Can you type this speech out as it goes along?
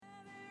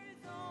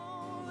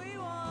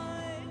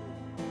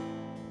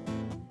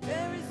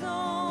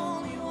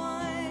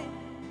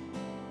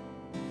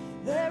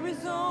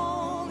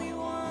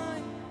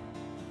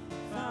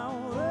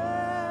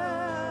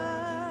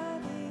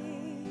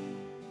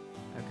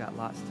got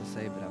lots to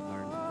say, but I've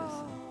learned to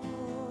listen.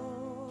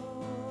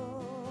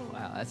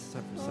 Wow, that's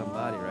for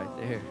somebody right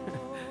there.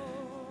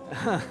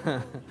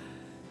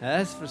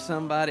 That's for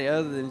somebody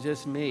other than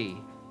just me.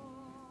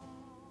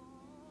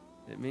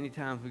 That many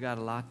times we got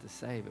a lot to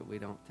say, but we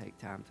don't take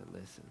time to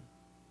listen.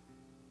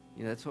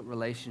 You know, that's what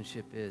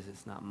relationship is.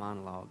 It's not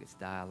monologue, it's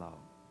dialogue.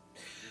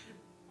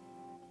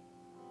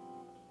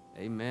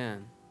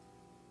 Amen.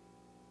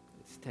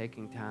 It's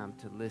taking time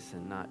to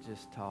listen, not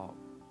just talk.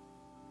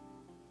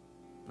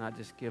 Not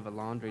just give a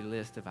laundry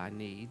list of our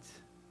needs.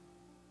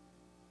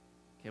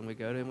 Can we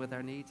go to him with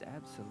our needs?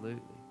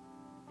 Absolutely.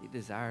 He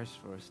desires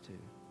for us to.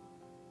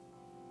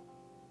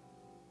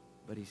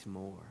 But he's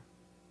more.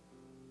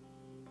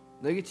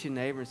 Look at your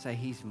neighbor and say,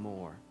 he's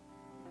more.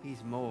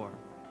 He's more.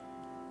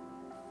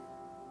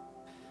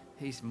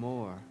 He's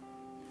more.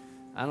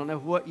 I don't know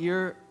what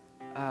your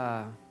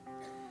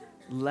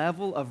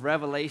level of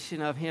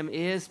revelation of him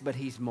is, but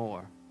he's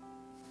more.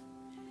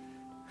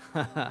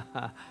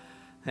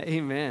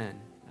 Amen.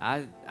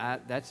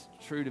 That's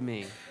true to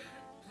me.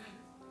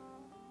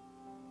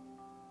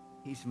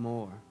 He's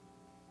more.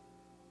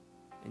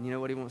 And you know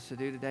what he wants to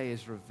do today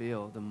is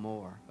reveal the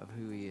more of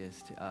who he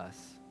is to us.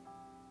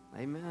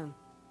 Amen.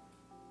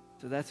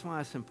 So that's why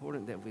it's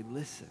important that we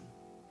listen,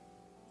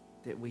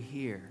 that we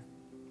hear,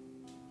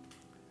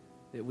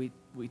 that we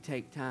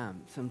take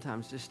time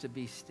sometimes just to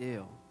be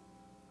still.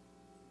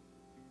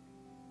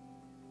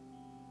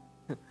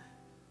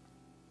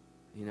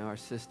 You know, our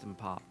system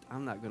popped.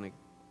 I'm not going to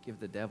give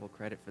the devil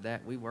credit for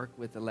that. We work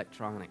with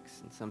electronics,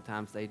 and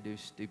sometimes they do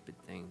stupid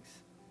things.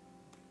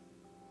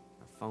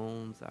 Our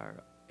phones,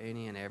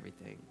 any and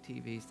everything.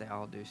 TVs, they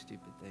all do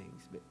stupid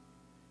things. But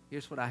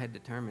here's what I had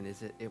determined is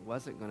that it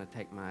wasn't going to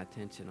take my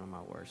attention on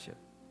my worship.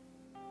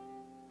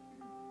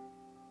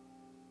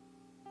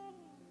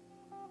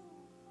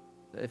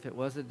 If it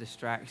was a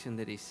distraction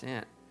that he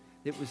sent,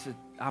 it was an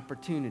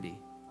opportunity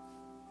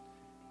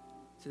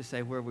to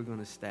say, where are we going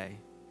to stay?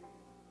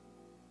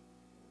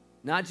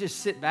 Not just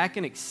sit back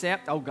and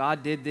accept, oh,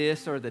 God did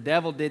this or the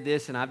devil did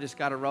this and I've just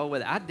got to roll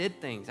with it. I did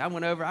things. I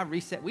went over,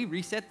 we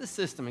reset the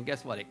system, and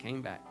guess what? It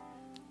came back.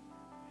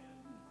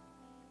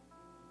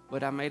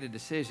 But I made a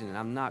decision, and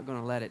I'm not going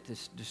to let it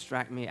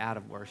distract me out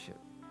of worship.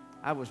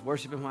 I was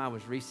worshiping while I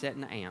was resetting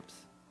the amps.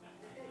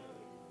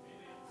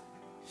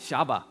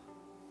 Shabbat.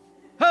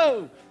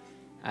 Ho!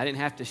 I didn't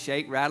have to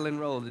shake, rattle, and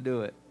roll to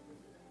do it.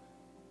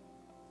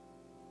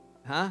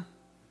 Huh?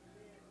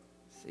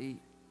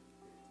 See,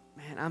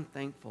 man, I'm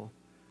thankful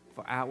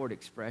for outward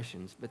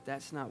expressions, but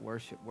that's not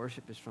worship.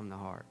 Worship is from the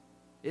heart.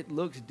 It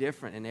looks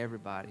different in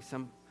everybody.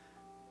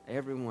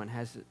 Everyone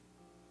has,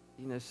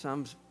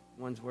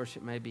 someone's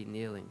worship may be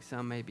kneeling,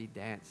 some may be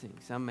dancing,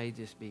 some may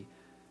just be,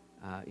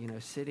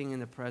 sitting in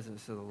the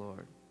presence of the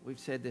Lord. We've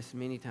said this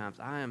many times.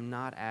 I am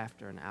not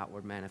after an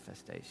outward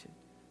manifestation.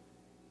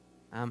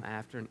 I'm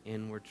after an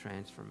inward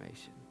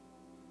transformation.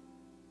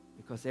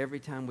 Because every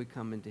time we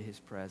come into his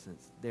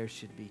presence, there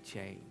should be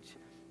change.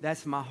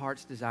 That's my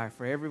heart's desire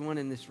for everyone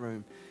in this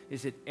room,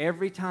 is that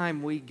every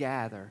time we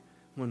gather,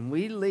 when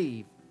we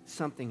leave,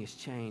 something is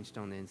changed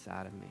on the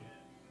inside of me.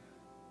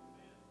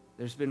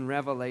 There's been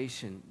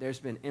revelation. There's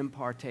been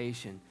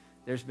impartation.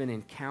 There's been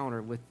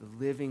encounter with the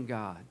living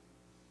God.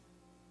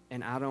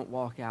 And I don't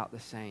walk out the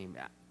same.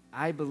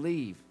 I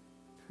believe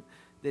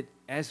that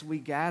as we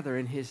gather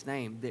in his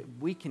name, that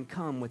we can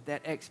come with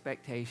that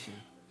expectation.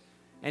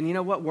 And you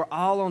know what? We're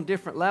all on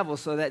different levels,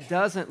 so that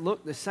doesn't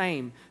look the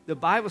same. The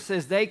Bible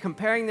says they,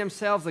 comparing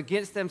themselves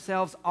against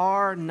themselves,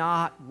 are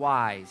not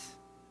wise.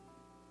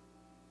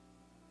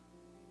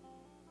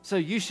 So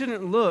you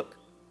shouldn't look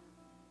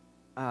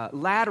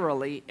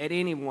laterally at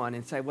anyone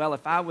and say, well,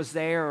 if I was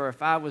there or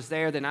if I was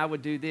there, then I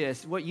would do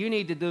this. What you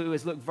need to do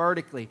is look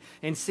vertically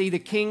and see the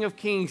King of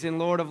Kings and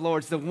Lord of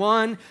Lords, the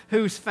one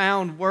who's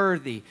found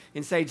worthy,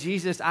 and say,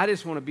 Jesus, I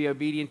just want to be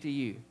obedient to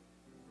you.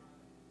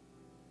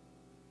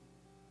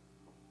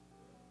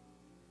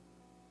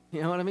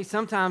 You know what I mean?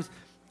 Sometimes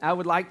I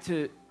would like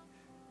to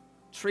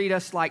treat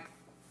us like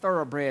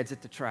thoroughbreds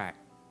at the track.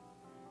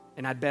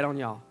 And I'd bet on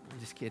y'all. I'm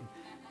just kidding.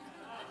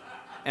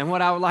 And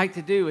what I would like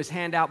to do is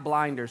hand out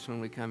blinders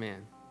when we come in.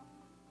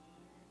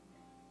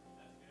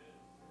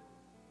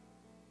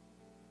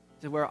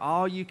 To where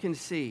all you can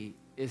see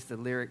is the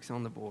lyrics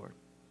on the board.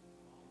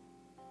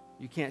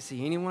 You can't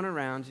see anyone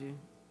around you.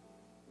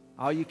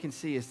 All you can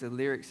see is the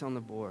lyrics on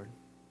the board.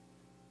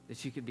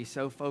 That you could be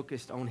so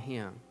focused on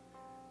him.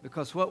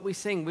 Because what we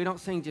sing, we don't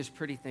sing just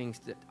pretty things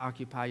that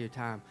occupy your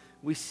time.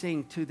 We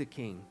sing to the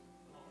King.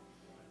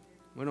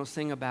 We don't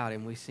sing about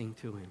him, we sing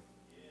to him.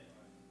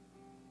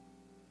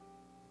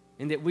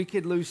 And that we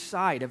could lose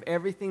sight of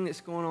everything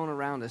that's going on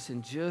around us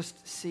and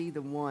just see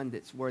the one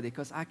that's worthy.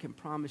 Because I can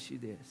promise you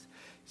this.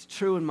 It's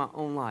true in my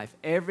own life.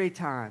 Every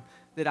time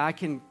that I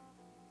can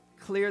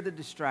clear the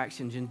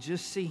distractions and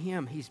just see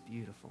him, he's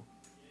beautiful.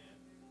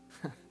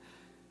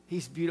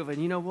 He's beautiful.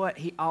 And you know what?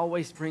 He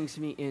always brings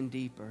me in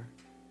deeper.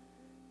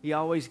 He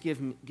always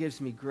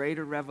gives me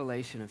greater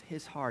revelation of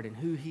his heart and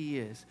who he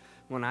is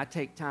when I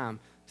take time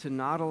to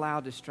not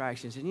allow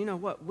distractions. And you know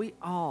what? We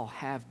all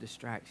have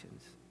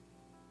distractions.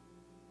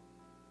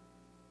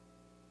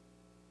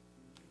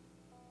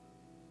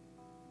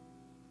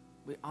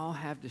 We all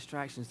have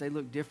distractions. They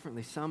look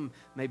differently. Some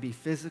may be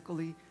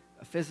physical,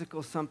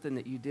 something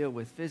that you deal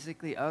with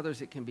physically.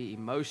 Others, it can be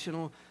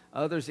emotional.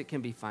 Others, it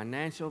can be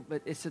financial.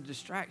 But it's a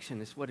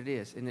distraction. It's what it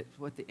is. And it's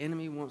what the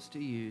enemy wants to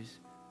use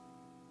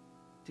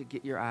to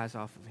get your eyes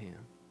off of him.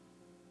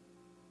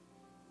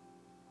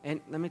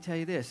 And let me tell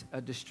you this.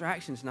 A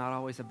distraction is not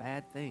always a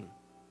bad thing.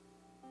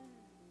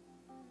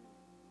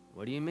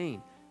 What do you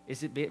mean?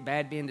 Is it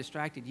bad being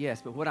distracted?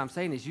 Yes. But what I'm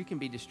saying is you can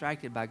be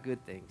distracted by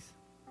good things.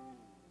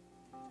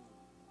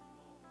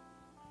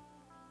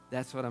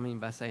 That's what I mean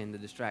by saying the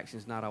distraction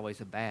is not always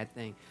a bad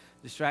thing.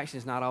 Distraction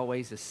is not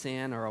always a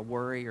sin or a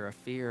worry or a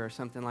fear or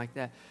something like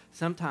that.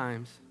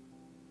 Sometimes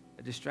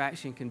a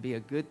distraction can be a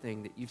good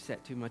thing that you've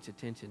set too much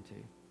attention to.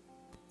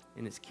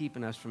 And it's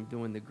keeping us from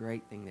doing the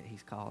great thing that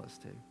he's called us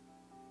to.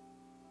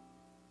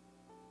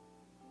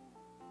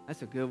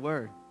 That's a good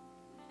word.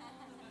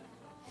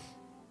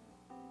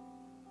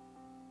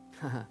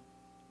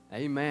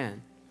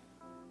 Amen.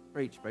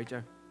 Preach,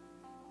 preacher.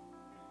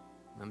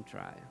 I'm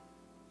trying.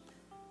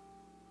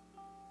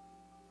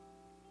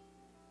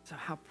 So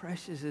how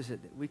precious is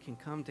it that we can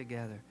come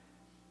together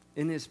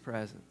in his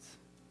presence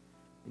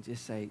and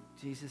just say,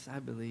 Jesus, I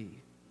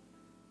believe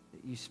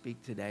that you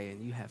speak today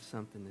and you have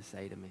something to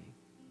say to me.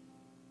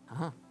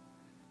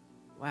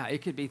 Wow,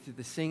 it could be through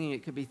the singing.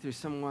 It could be through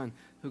someone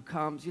who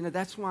comes. You know,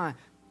 that's why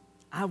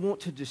I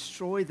want to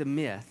destroy the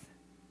myth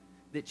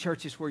that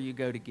church is where you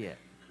go to get.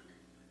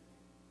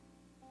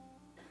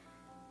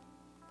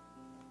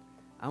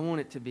 I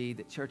want it to be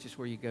that church is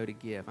where you go to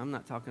give. I'm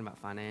not talking about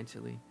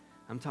financially.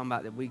 I'm talking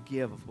about that we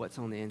give of what's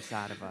on the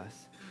inside of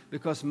us.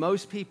 Because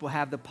most people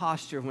have the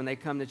posture when they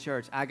come to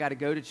church, I got to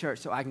go to church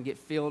so I can get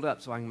filled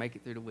up so I can make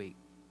it through the week.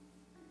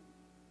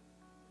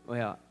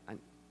 Well,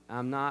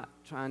 I'm not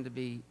trying to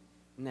be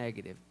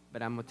negative,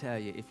 but I'm going to tell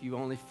you, if you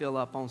only fill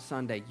up on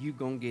Sunday, you're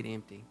going to get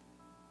empty.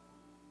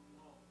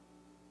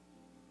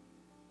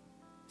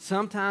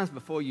 Sometimes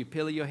before you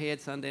pillow your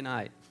head Sunday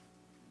night.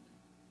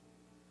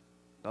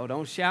 Oh,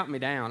 don't shout me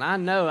down. I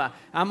know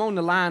I'm on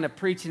the line of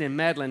preaching and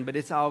meddling, but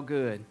it's all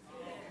good.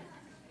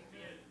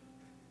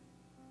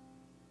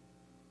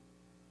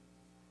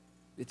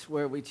 It's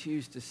where we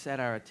choose to set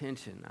our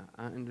attention.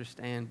 I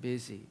understand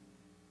busy.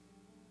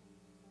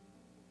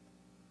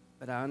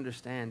 But I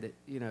understand that,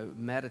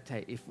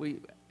 meditate.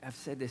 I've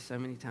said this so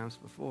many times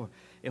before.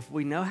 If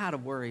we know how to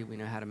worry, we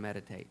know how to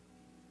meditate.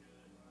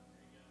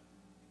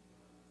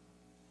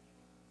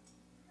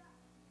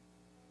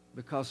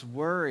 Because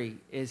worry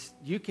is,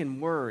 you can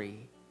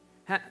worry.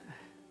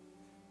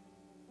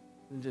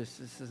 This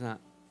is not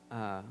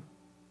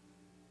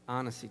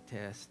honesty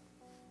test.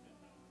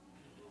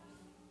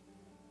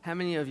 How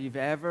many of you have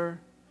ever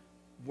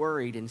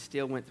worried and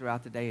still went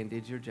throughout the day and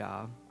did your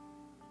job?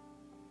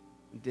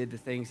 Did the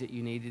things that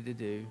you needed to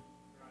do?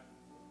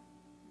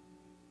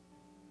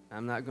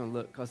 I'm not going to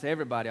look, because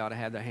everybody ought to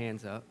have their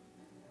hands up.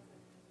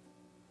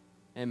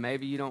 And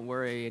maybe you don't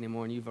worry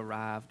anymore and you've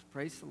arrived.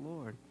 Praise the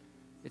Lord.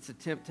 It's a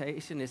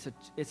temptation.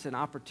 It's an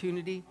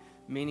opportunity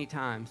many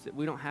times that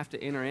we don't have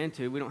to enter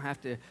into. We don't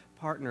have to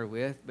partner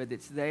with, but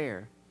it's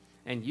there.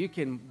 And you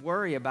can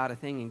worry about a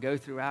thing and go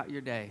throughout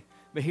your day.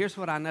 But here's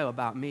what I know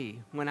about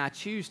me. When I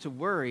choose to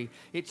worry,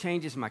 it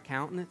changes my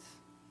countenance.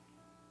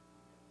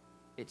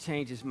 It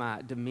changes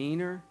my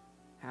demeanor,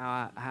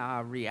 how I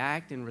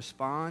react and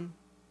respond,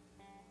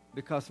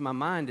 because my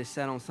mind is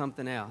set on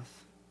something else.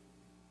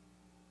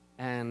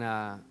 And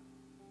to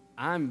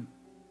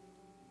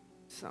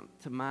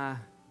my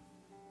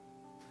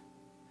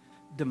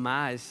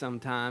demise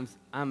sometimes,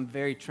 I'm a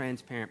very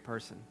transparent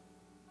person.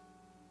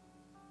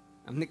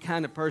 I'm the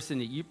kind of person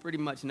that you pretty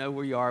much know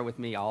where you are with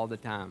me all the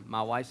time.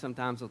 My wife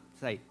sometimes will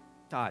say,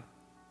 Todd.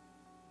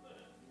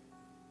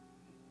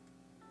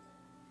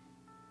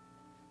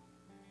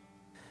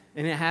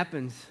 And it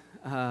happens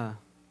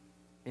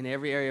in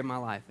every area of my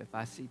life. If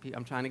I see people,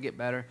 I'm trying to get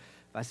better.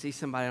 If I see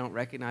somebody I don't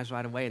recognize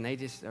right away and they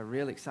just are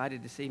real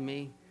excited to see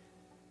me,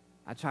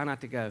 I try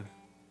not to go.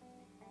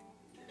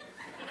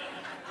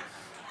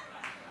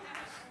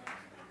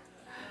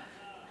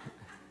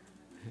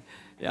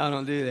 Y'all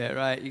don't do that,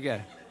 right? You go,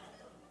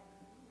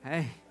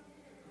 hey.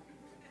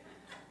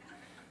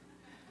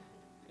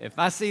 If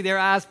I see their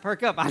eyes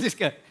perk up, I just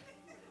go.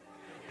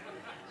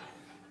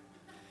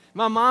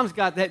 My mom's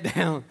got that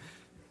down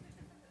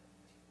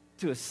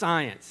to a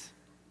science.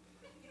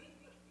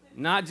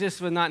 Not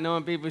just with not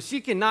knowing people. She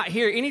cannot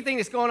hear anything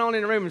that's going on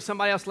in the room. If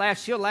somebody else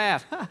laughs, she'll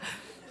laugh.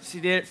 She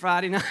did it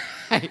Friday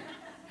night.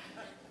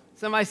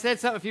 Somebody said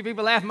something, a few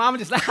people laughed. Mama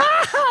just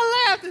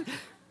laughed.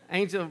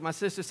 Angel, my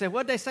sister, said,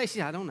 what'd they say? She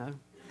said, I don't know.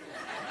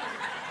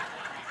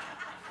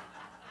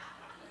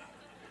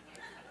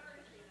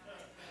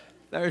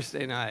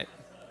 Thursday night.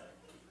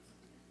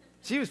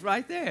 She was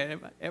right there.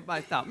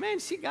 Everybody thought, man,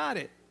 she got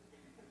it.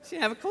 She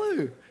didn't have a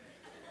clue.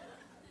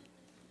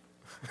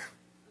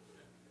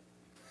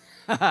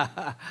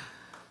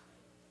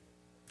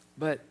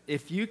 But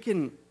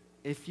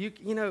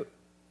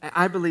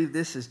I believe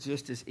this is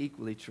just as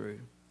equally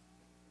true.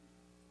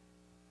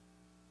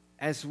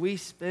 As we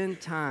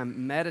spend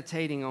time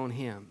meditating on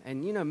Him,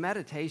 and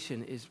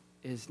meditation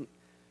it's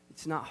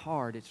not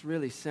hard. It's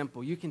really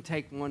simple. You can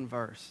take one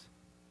verse.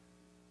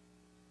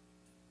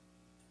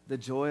 The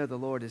joy of the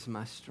Lord is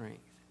my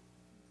strength.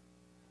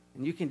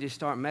 And you can just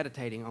start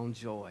meditating on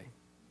joy.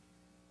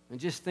 And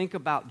just think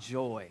about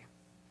joy.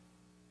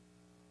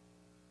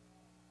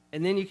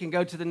 And then you can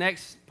go to the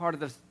next part of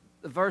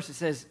the verse. It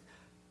says,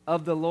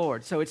 of the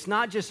Lord. So it's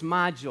not just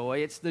my joy,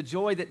 it's the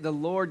joy that the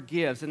Lord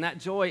gives. And that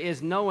joy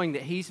is knowing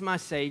that He's my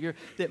Savior,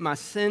 that my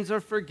sins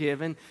are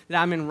forgiven, that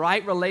I'm in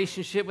right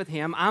relationship with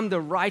Him. I'm the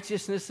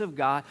righteousness of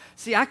God.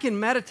 See, I can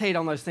meditate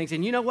on those things.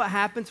 And you know what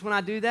happens when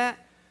I do that?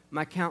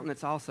 My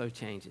countenance also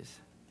changes.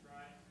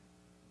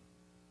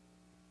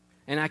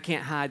 And I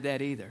can't hide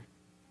that either.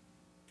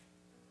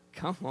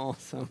 Come on,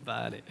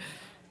 somebody.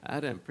 I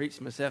done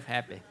preached myself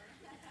happy.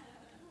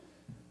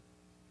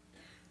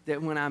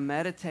 That when I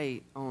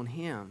meditate on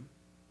Him,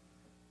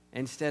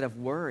 instead of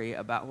worry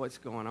about what's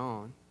going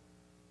on,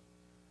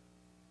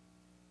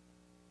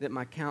 that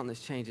my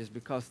countenance changes,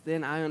 because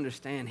then I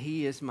understand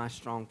He is my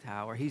strong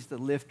tower. He's the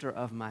lifter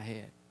of my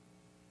head.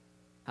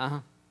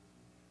 Huh?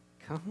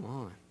 Come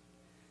on.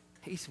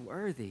 He's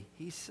worthy.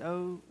 He's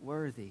so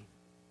worthy.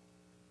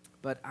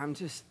 But I'm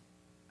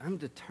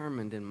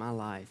determined in my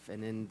life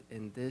and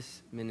in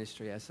this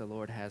ministry as the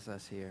Lord has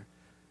us here,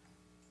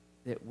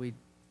 that we,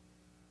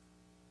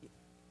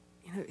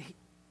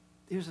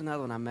 here's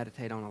another one I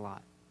meditate on a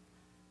lot.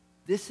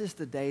 This is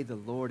the day the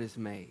Lord has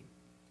made.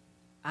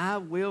 I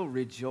will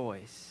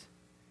rejoice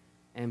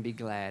and be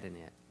glad in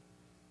it.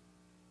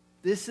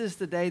 This is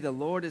the day the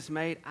Lord has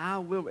made. I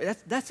will.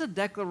 That's a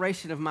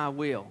declaration of my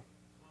will.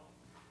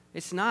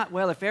 It's not,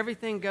 well, if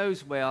everything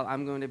goes well,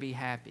 I'm going to be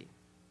happy.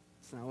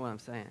 That's not what I'm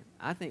saying.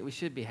 I think we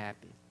should be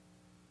happy.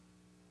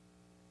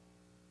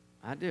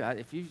 I do.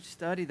 If you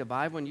study the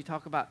Bible and you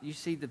talk about, you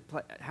see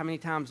how many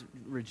times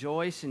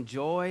rejoice and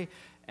joy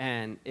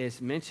and is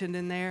mentioned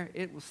in there,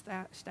 it will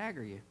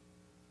stagger you,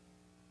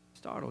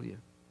 startle you,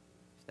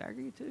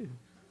 stagger you too.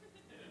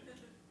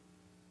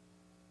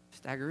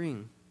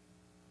 Staggering.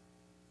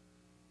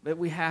 But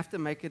we have to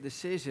make a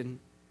decision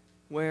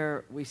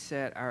where we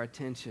set our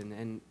attention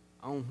and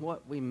on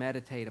what we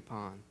meditate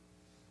upon.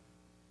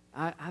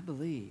 I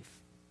believe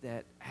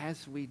that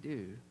as we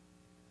do,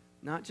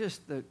 not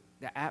just the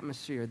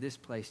atmosphere of this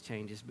place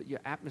changes, but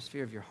your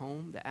atmosphere of your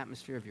home, the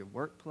atmosphere of your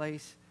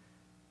workplace,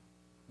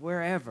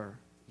 wherever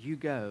you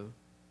go,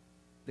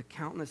 the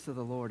countenance of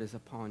the Lord is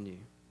upon you.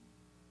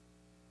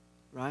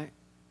 Right?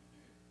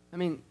 I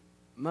mean,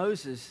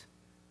 Moses,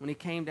 when he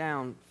came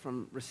down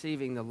from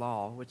receiving the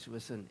law, which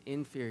was an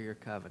inferior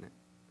covenant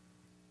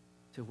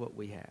to what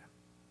we have.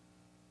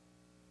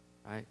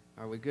 Right?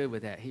 Are we good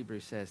with that?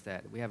 Hebrews says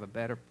that. We have a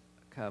better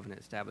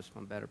covenant established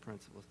on better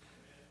principles.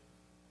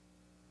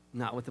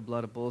 Not with the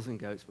blood of bulls and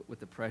goats, but with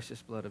the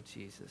precious blood of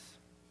Jesus.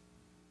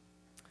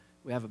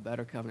 We have a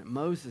better covenant.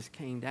 Moses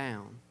came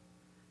down,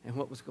 and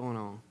what was going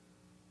on?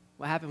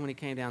 What happened when he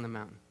came down the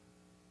mountain?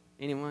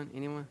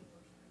 Anyone?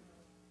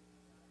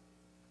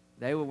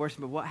 They were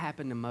worshiping, but what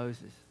happened to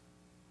Moses?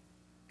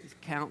 His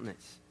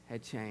countenance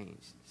had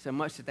changed so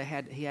much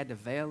that he had to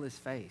veil his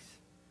face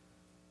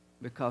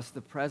because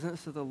the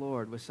presence of the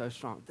Lord was so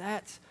strong.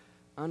 That's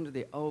under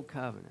the old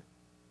covenant.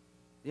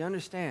 You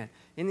understand?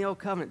 In the old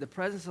covenant, the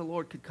presence of the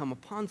Lord could come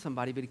upon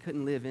somebody, but He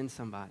couldn't live in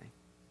somebody.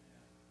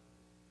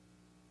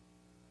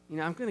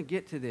 I'm going to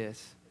get to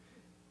this,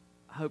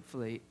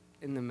 hopefully,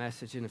 in the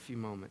message in a few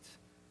moments.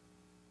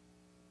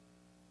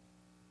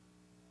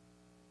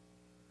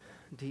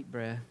 Deep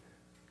breath.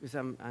 Because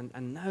I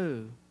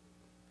know,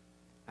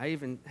 I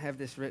even have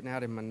this written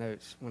out in my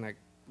notes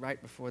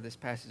right before this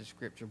passage of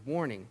Scripture.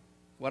 Warning,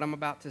 what I'm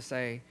about to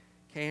say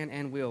can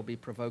and will be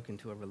provoking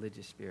to a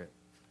religious spirit.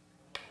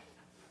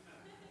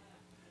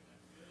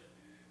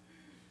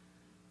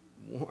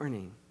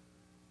 Warning.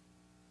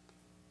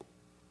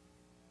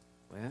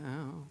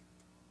 Well,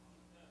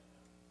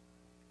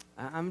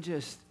 I'm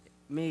just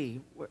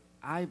me.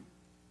 I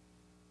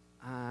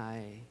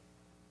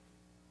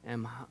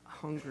am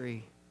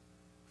hungry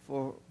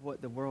for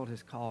what the world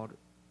has called,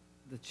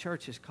 the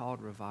church has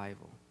called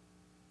revival.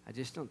 I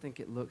just don't think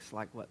it looks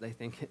like what they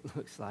think it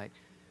looks like.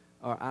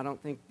 Or I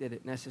don't think that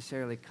it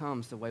necessarily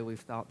comes the way we've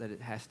thought that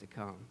it has to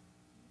come.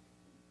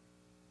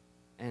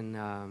 And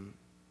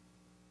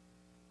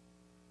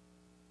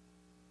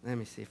let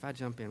me see. If I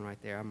jump in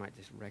right there, I might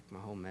just wreck my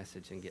whole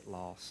message and get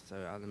lost. So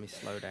let me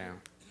slow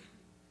down.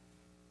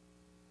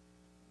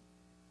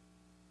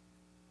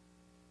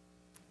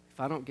 If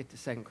I don't get to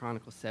 2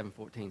 Chronicles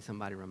 7:14,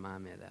 somebody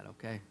remind me of that,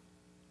 okay?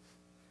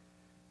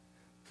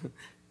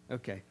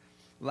 Okay.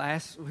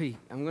 Last week,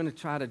 I'm going to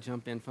try to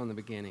jump in from the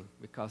beginning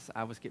because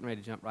I was getting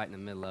ready to jump right in the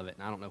middle of it,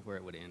 and I don't know where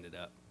it would have ended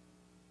up.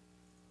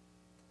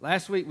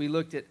 Last week, we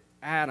looked at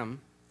Adam,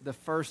 the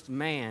first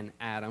man,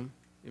 Adam.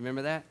 You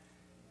remember that?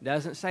 It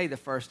doesn't say the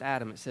first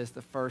Adam. It says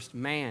the first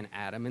man,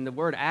 Adam. And the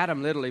word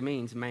Adam literally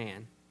means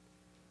man.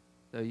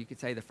 So you could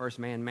say the first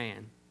man,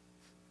 man.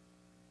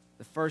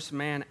 The first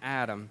man,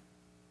 Adam.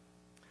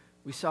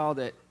 We saw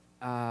that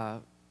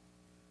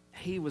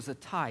he was a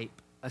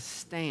type, a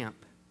stamp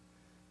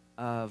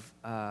of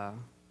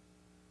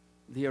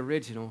the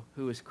original,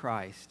 who is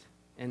Christ.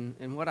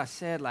 And what I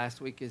said last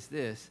week is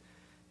this,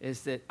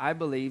 is that I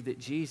believe that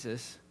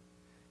Jesus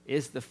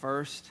is the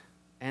first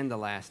and the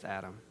last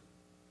Adam.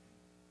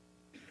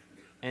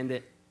 And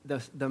that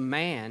the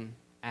man,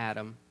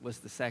 Adam, was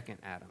the second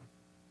Adam.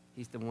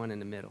 He's the one in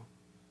the middle.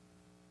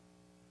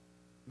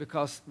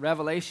 Because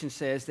Revelation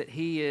says that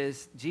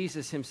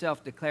Jesus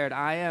himself declared,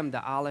 I am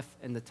the Aleph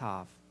and the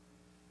Tav.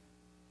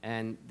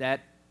 And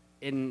that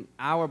in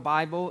our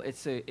Bible,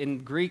 in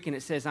Greek, and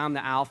it says, I'm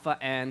the Alpha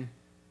and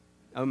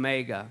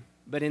Omega.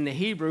 But in the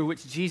Hebrew,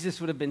 which Jesus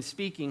would have been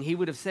speaking, he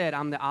would have said,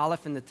 I'm the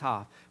Aleph and the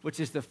Tav, which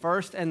is the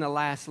first and the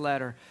last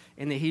letter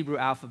in the Hebrew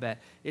alphabet.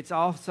 It's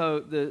also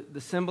the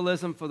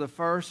symbolism for the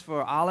first,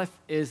 for Aleph,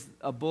 is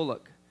a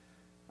bullock,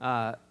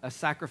 a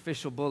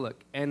sacrificial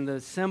bullock. And the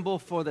symbol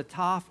for the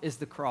Tav is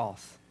the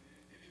cross.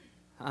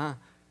 Huh?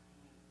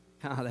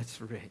 Oh,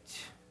 that's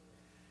rich.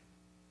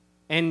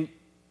 And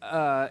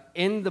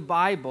in the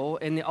Bible,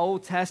 in the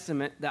Old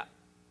Testament, the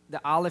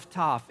Aleph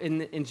Tav,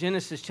 in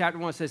Genesis chapter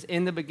 1, it says,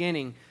 in the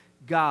beginning,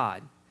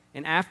 God.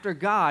 And after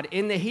God,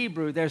 in the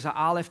Hebrew, there's an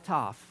Aleph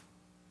Tav,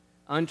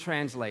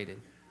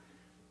 untranslated.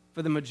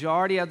 For the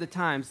majority of the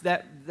times,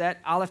 that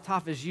Aleph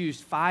Tav is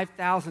used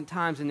 5,000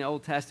 times in the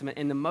Old Testament,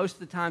 and the most of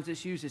the times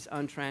it's used is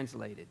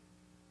untranslated.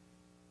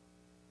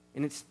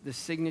 And it's the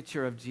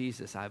signature of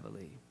Jesus, I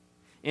believe.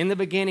 In the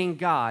beginning,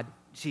 God,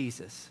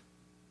 Jesus,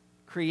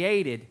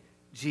 created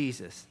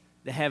Jesus,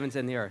 the heavens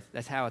and the earth.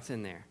 That's how it's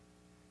in there.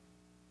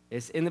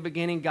 It's in the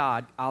beginning,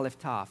 God, Aleph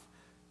Tav,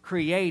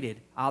 created,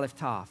 Aleph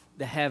Tav,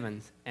 the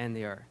heavens and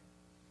the earth.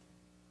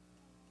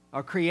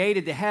 Or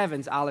created the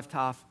heavens, Aleph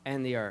Tav,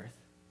 and the earth.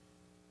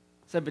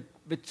 So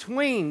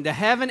between the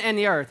heaven and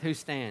the earth, who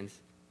stands?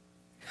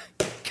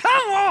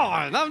 Come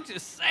on! I'm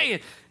just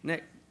saying.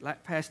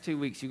 Like past 2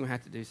 weeks, you're going to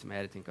have to do some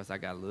editing because I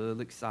got a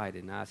little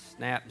excited and I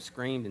snapped and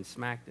screamed and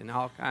smacked and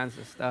all kinds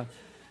of stuff.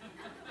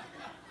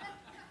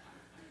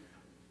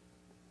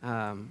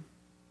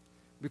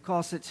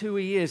 Because it's who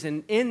he is.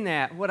 And in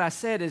that, what I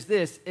said is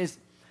this, is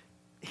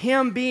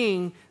him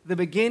being the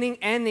beginning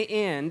and the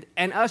end,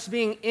 and us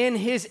being in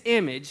his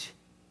image,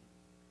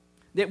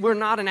 that we're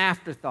not an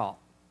afterthought.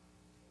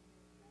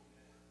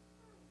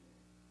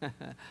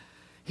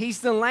 He's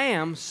the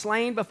lamb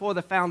slain before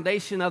the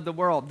foundation of the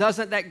world.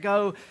 Doesn't that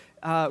go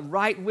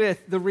right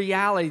with the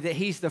reality that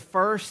he's the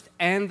first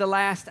and the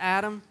last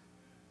Adam?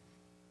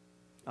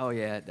 Oh,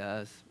 yeah, it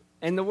does.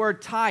 And the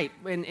word type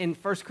in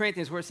 1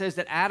 Corinthians, where it says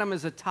that Adam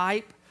is a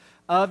type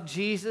of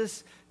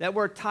Jesus, that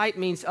word type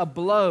means a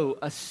blow,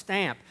 a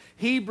stamp.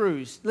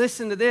 Hebrews,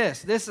 listen to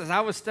this.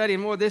 I was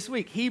studying more this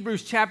week.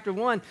 Hebrews chapter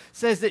 1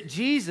 says that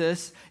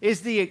Jesus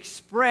is the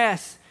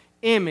express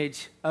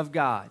image of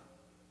God.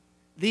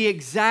 The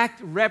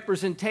exact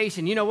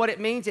representation. You know what it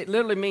means? It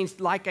literally means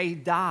like a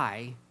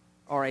die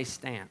or a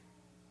stamp.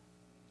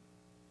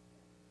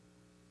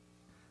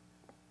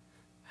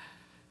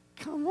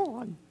 Come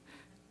on.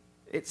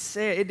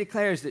 It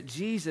declares that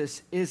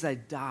Jesus is a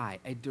die,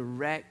 a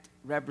direct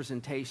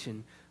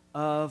representation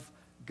of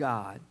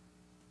God,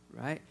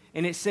 right?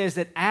 And it says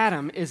that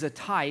Adam is a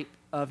type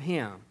of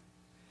him.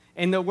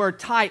 And the word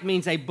type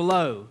means a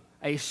blow,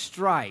 a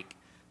strike.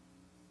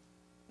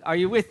 Are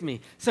you with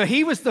me? So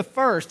he was the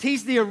first.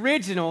 He's the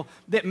original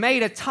that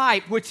made a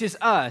type, which is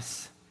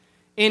us,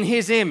 in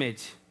his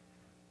image,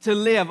 to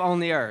live on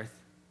the earth.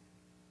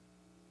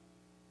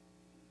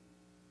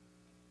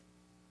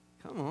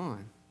 Come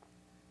on.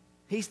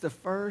 He's the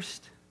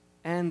first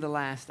and the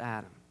last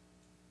Adam.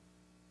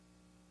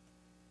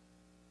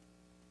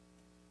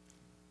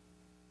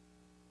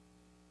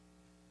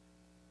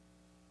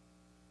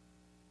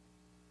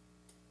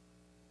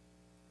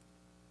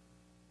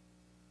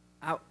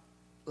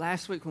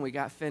 Last week when we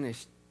got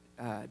finished,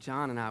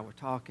 John and I were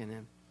talking,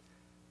 and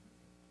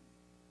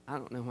I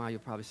don't know why, you'll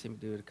probably see me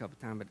do it a couple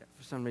times, but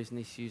for some reason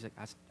these shoes,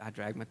 I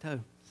drag my toe.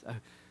 So if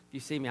you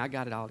see me, I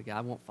got it all together.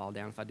 I won't fall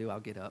down. If I do, I'll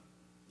get up.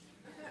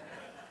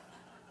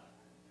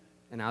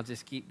 And I'll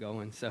just keep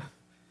going. So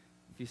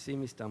if you see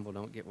me stumble,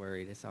 don't get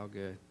worried. It's all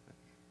good.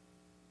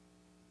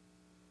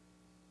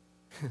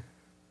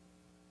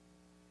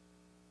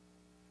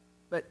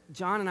 But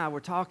John and I were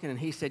talking, and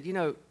he said,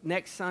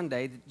 next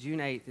Sunday, June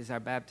 8th, is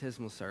our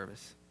baptismal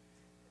service.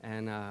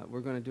 And we're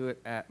going to do it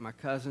at my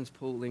cousin's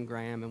pool in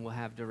Graham, and we'll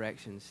have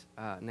directions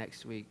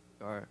next week,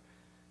 or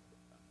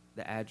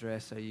the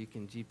address so you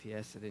can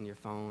GPS it in your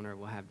phone, or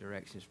we'll have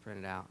directions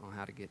printed out on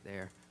how to get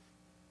there.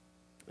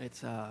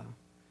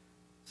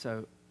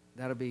 So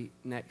that'll be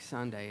next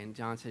Sunday. And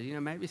John said,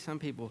 maybe some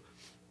people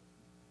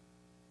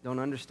don't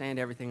understand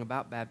everything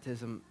about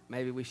baptism.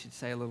 Maybe we should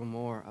say a little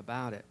more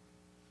about it.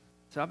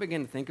 So I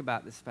began to think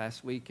about this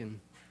past week and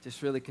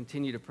just really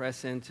continue to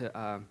press into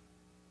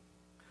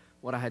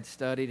what I had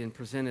studied and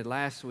presented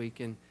last week.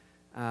 And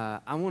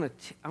I want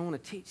to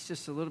teach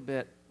just a little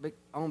bit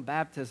on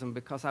baptism,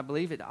 because I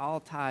believe it all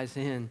ties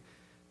in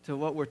to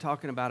what we're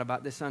talking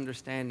about this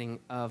understanding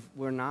of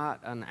we're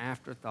not an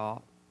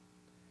afterthought,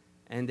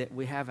 and that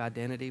we have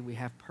identity, we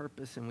have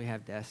purpose, and we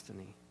have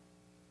destiny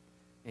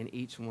in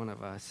each one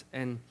of us.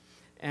 And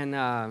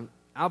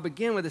I'll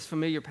begin with this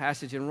familiar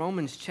passage in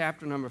Romans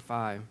chapter number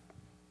 5.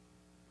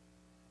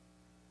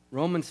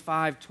 Romans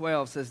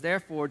 5:12 says,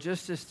 therefore,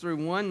 just as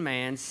through one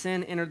man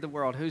sin entered the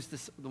world. Who's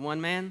the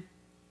one man?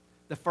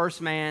 The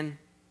first man,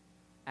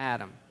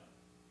 Adam.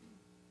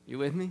 You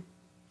with me?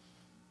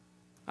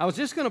 I was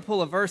just going to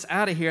pull a verse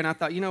out of here, and I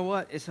thought, you know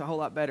what? It's a whole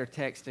lot better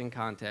text in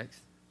context.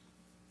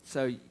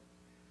 So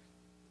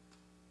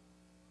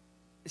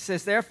it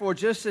says, therefore,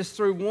 just as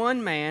through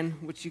one man,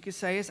 which you could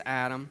say is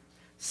Adam,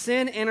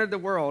 sin entered the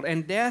world,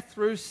 and death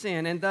through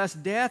sin, and thus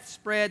death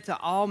spread to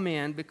all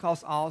men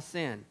because all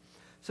sinned.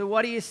 So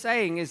what he is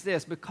saying is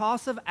this: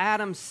 because of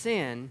Adam's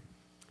sin,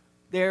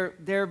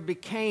 there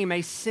became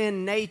a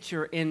sin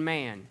nature in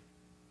man.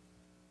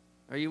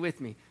 Are you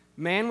with me?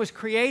 Man was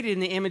created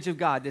in the image of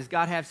God. Does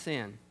God have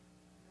sin?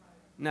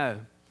 No.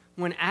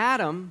 When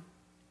Adam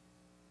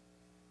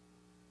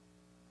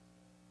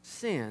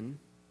sinned,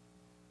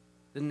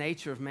 the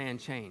nature of man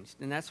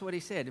changed. And that's what he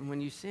said. And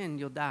when you sin,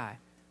 you'll die.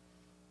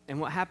 And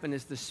what happened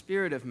is the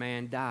spirit of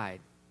man died.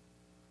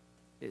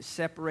 It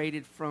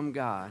separated from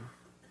God.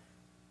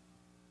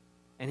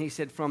 And he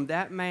said, from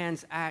that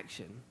man's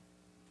action,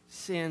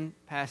 sin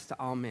passed to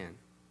all men.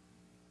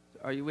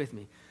 Are you with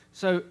me?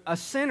 So a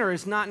sinner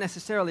is not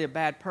necessarily a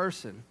bad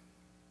person,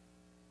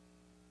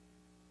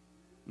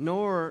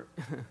 nor,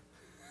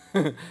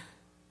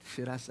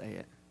 should I say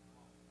it,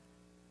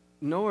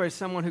 nor is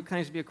someone who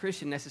claims to be a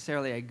Christian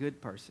necessarily a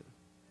good person.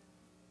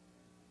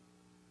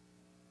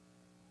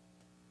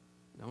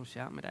 Don't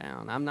shout me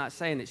down. I'm not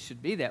saying it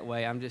should be that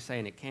way. I'm just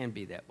saying it can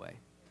be that way.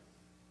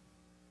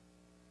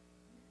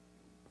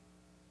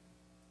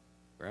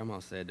 Grandma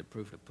said the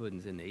proof of the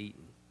pudding's in the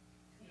eating.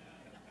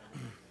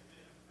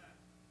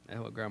 That's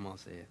what Grandma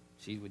said.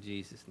 She's with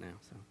Jesus now.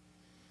 So,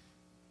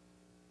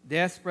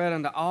 death spread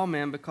unto all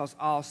men because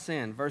all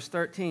sinned. Verse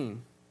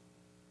 13.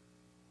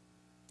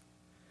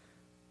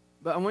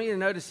 But I want you to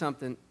notice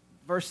something.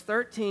 Verse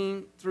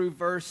 13 through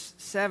verse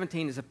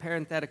 17 is a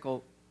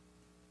parenthetical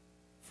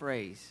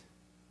phrase.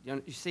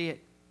 You see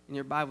it in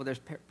your Bible?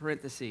 There's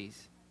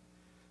parentheses.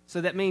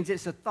 So that means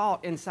it's a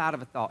thought inside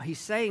of a thought. He's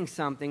saying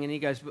something, and he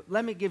goes, but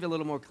let me give you a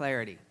little more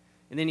clarity.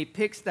 And then he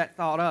picks that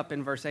thought up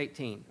in verse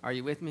 18. Are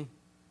you with me?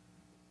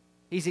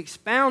 He's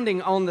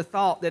expounding on the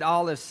thought that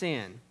all is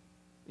sin.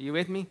 Are you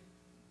with me?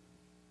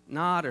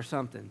 Nod or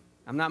something.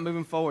 I'm not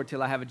moving forward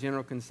till I have a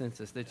general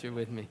consensus that you're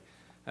with me.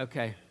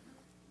 Okay.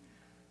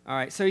 All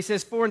right. So he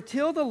says, for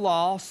until the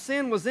law,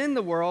 sin was in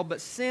the world,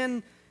 but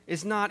sin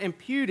is not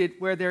imputed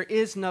where there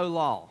is no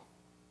law.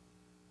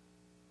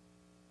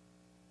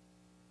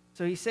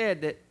 So he said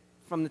that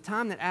from the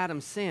time that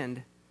Adam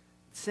sinned,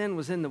 sin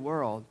was in the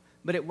world,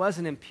 but it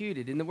wasn't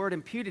imputed. And the word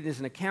imputed is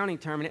an accounting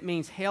term, and it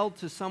means held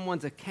to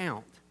someone's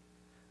account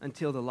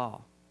until the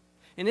law.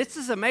 And this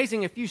is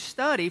amazing. If you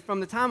study from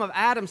the time of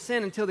Adam's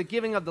sin until the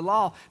giving of the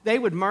law, they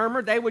would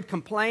murmur, they would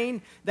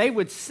complain, they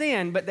would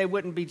sin, but they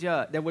wouldn't be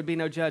judged. There would be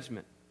no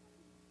judgment.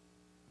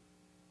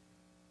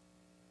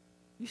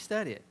 You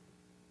study it.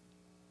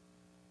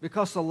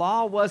 Because the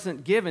law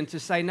wasn't given to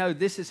say, no,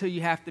 this is who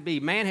you have to be.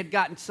 Man had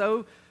gotten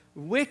so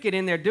wicked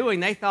in their doing,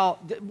 they thought,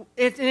 and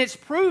it's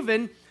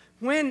proven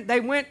when they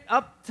went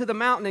up to the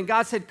mountain and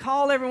God said,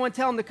 call everyone,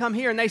 tell them to come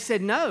here. And they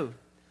said, no.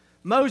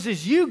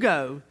 Moses, you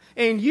go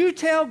and you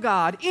tell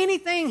God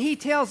anything he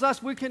tells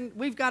us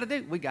we've got to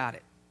do. We got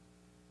it.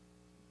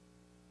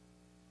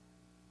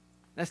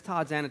 That's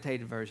Todd's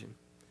annotated version.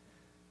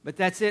 But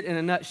that's it in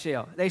a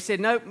nutshell. They said,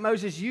 no,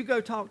 Moses, you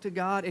go talk to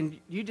God and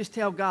you just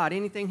tell God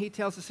anything he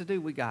tells us to do,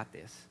 we got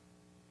this.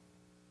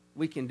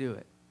 We can do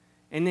it.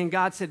 And then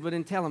God said, well,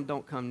 then tell them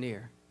don't come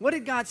near. What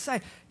did God say?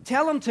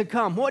 Tell them to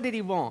come. What did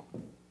he want?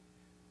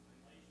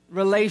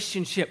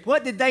 Relationship.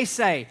 What did they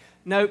say?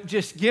 No,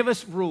 just give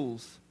us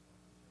rules.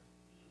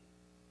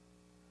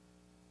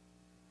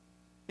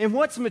 And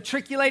what's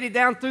matriculated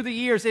down through the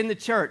years in the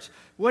church?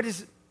 What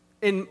is,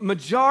 in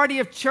majority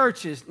of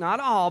churches, not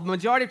all,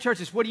 majority of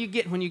churches, what do you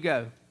get when you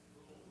go?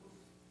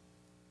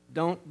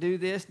 Don't do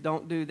this,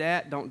 don't do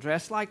that, don't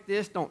dress like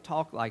this, don't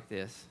talk like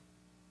this.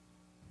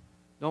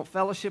 Don't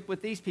fellowship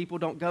with these people,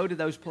 don't go to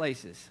those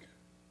places.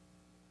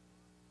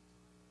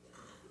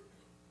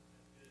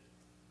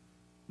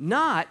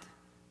 Not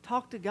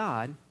talk to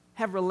God,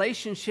 have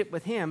relationship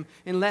with him,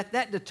 and let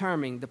that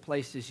determine the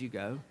places you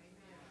go,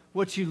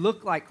 what you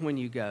look like when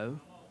you go,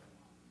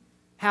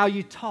 how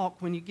you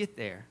talk when you get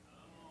there.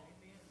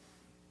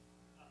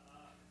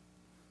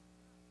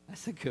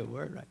 That's a good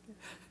word right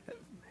there.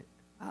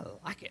 I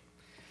like it.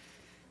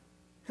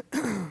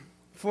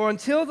 For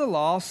until the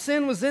law,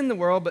 sin was in the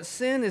world, but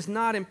sin is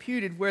not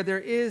imputed where there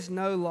is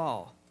no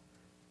law.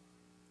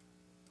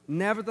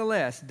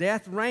 Nevertheless,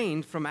 death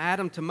reigned from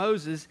Adam to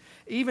Moses,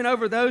 even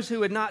over those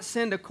who had not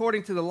sinned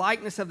according to the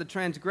likeness of the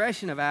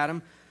transgression of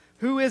Adam,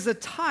 who is a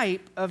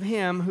type of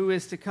him who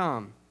is to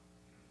come.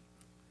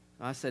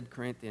 I said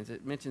Corinthians.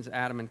 It mentions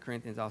Adam in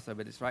Corinthians also,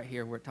 but it's right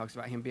here where it talks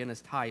about him being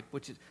his type,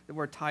 which is, the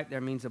word type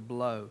there means a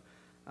blow,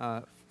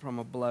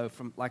 from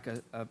like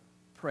a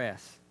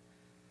press.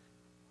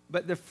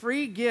 But the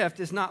free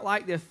gift is not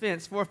like the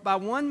offense. For if by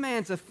one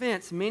man's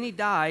offense many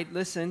died,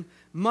 listen,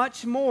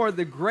 much more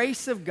the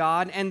grace of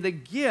God and the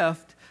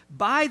gift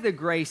by the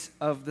grace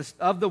of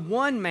the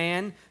one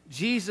man,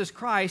 Jesus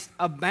Christ,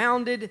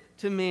 abounded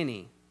to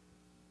many.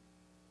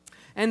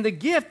 And the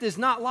gift is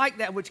not like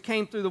that which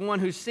came through the one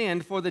who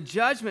sinned, for the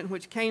judgment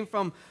which came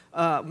from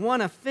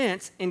one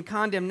offense in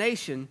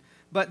condemnation,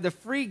 but the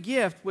free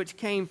gift which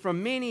came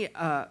from many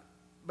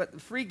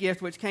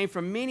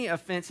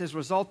offenses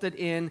resulted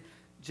in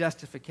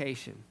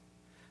justification.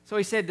 So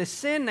he said the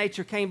sin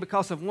nature came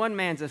because of one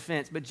man's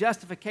offense, but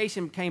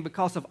justification came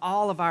because of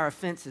all of our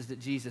offenses that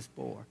Jesus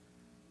bore.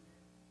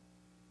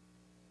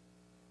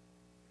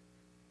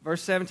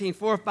 Verse 17,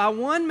 for if by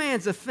one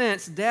man's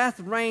offense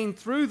death reigned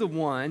through the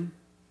one,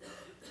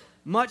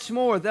 much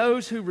more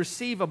those who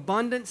receive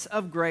abundance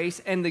of grace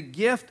and the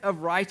gift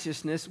of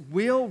righteousness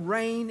will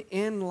reign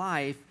in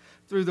life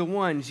through the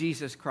one,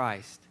 Jesus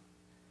Christ.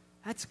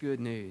 That's good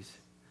news.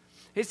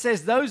 It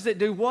says those that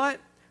do what?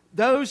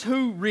 Those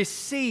who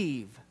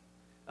receive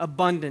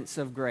abundance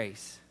of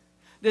grace.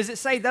 Does it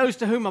say those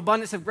to whom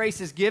abundance of grace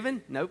is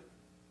given? Nope.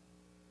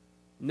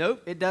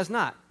 Nope, it does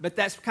not. But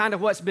that's kind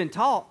of what's been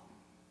taught.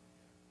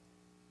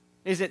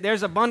 Is that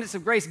there's abundance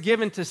of grace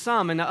given to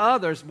some, and to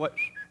others, what?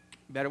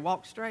 Better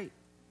walk straight.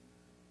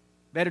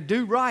 Better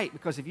do right,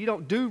 because if you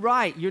don't do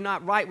right, you're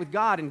not right with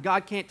God, and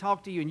God can't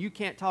talk to you, and you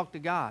can't talk to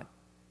God.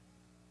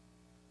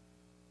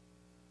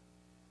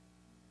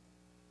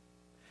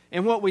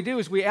 And what we do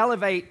is we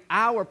elevate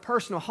our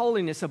personal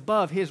holiness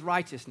above His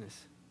righteousness.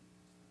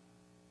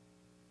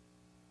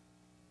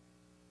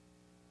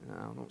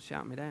 No, don't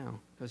shout me down,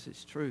 because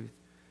it's truth.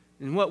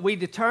 And what we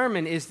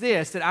determine is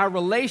this, that our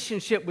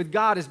relationship with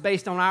God is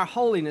based on our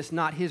holiness,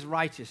 not His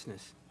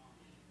righteousness.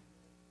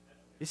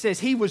 It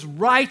says He was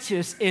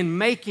righteous in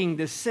making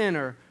the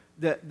sinner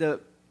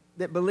that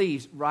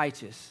believes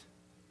righteous.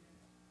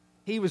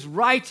 He was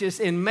righteous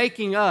in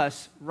making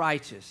us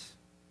righteous.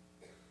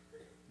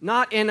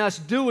 Not in us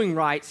doing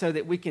right so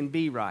that we can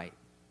be right.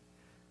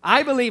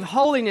 I believe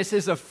holiness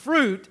is a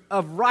fruit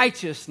of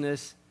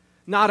righteousness,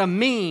 not a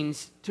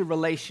means to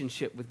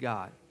relationship with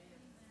God.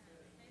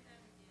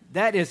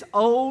 That is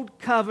old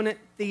covenant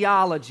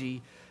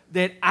theology,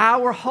 that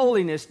our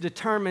holiness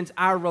determines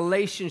our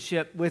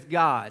relationship with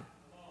God.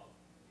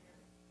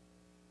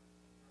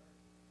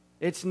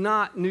 It's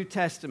not New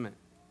Testament.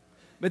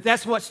 But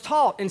that's what's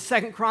taught in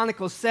 2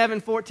 Chronicles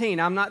 7:14.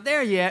 I'm not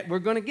there yet. We're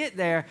going to get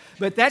there.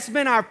 But that's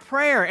been our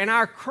prayer and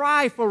our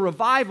cry for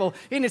revival.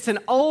 And it's an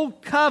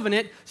old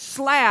covenant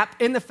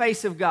slap in the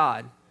face of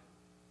God.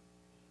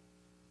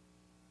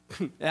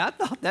 I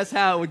thought that's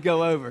how it would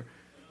go over.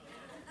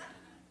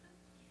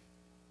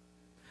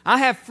 I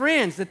have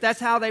friends that's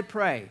how they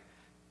pray.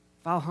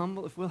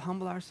 If we'll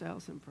humble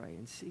ourselves and pray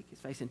and seek His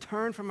face and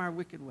turn from our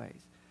wicked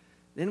ways,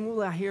 then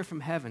will I hear from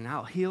heaven,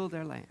 I'll heal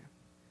their land.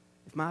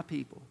 If my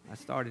people, I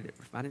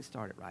didn't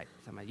start it right.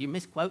 You're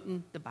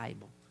misquoting the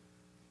Bible.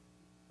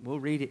 We'll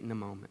read it in a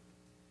moment.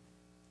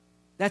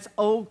 That's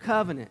old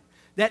covenant.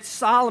 That's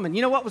Solomon.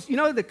 You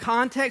know the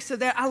context of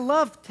that? I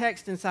love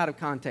text inside of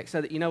context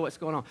so that you know what's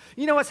going on.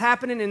 You know what's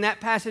happening in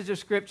that passage of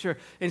Scripture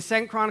in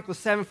 2 Chronicles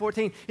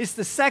 7:14? It's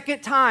the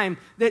second time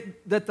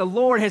that the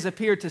Lord has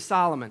appeared to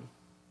Solomon.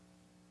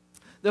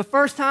 The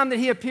first time that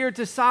He appeared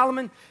to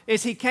Solomon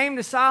is He came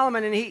to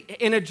Solomon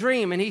in a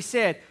dream, and He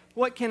said,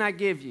 "What can I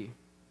give you?"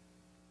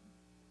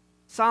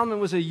 Solomon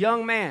was a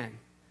young man,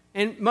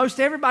 and most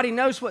everybody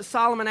knows what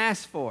Solomon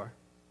asked for.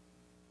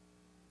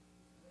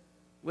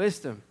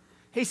 Wisdom.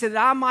 He said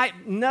that I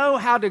might know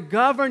how to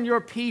govern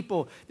your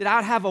people, that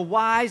I'd have a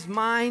wise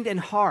mind and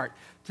heart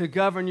to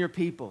govern your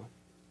people.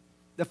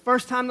 The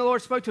first time the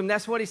Lord spoke to him,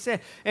 that's what He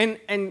said.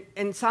 And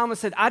Solomon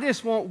said, I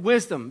just want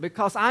wisdom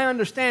because I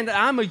understand that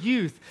I'm a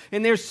youth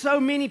and there's so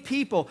many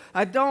people.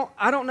 I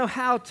don't know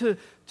how to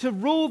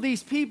rule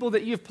these people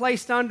that you've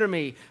placed under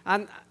me.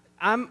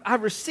 I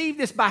received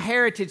this by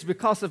heritage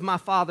because of my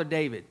father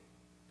David.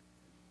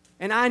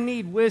 And I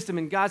need wisdom.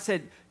 And God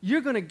said,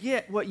 you're going to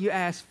get what you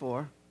asked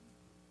for.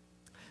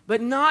 But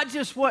not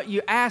just what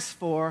you asked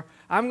for.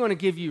 I'm going to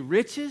give you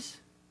riches.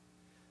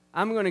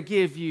 I'm going to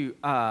give you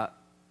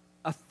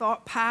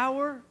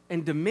power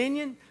and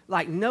dominion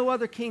like no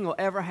other king will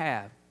ever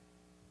have.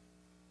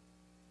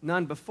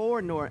 None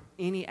before nor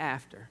any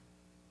after.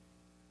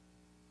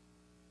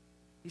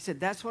 He said,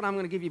 that's what I'm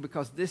going to give you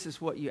because this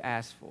is what you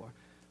asked for.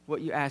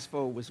 What you asked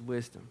for was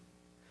wisdom.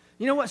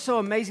 You know what's so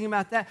amazing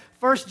about that?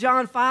 1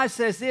 John 5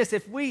 says this,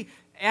 if we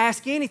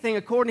ask anything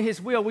according to His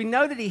will, we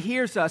know that He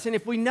hears us. And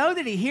if we know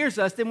that He hears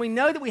us, then we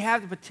know that we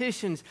have the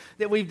petitions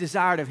that we've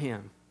desired of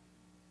Him.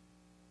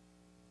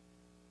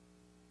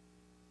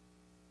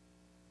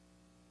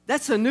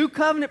 That's a new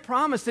covenant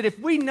promise that if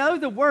we know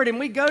the Word and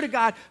we go to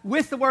God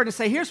with the Word and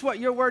say, here's what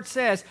your Word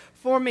says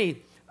for me.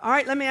 All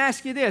right, let me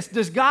ask you this.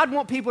 Does God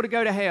want people to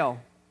go to hell?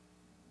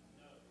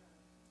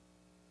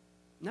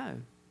 No.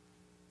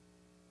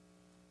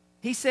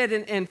 He said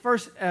in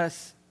first...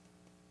 it's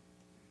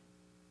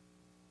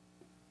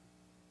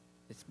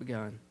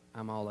begun.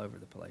 I'm all over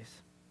the place.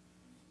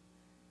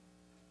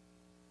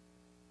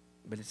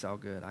 But it's all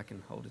good. I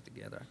can hold it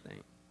together, I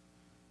think.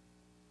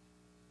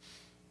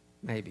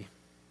 Maybe.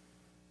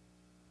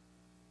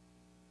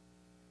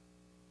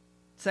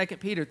 2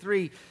 Peter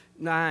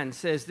 3:9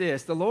 says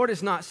this, "The Lord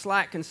is not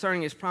slack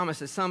concerning his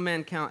promise, as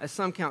some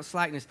count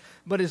slackness,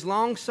 but is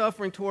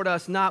long-suffering toward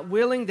us, not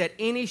willing that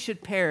any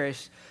should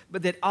perish,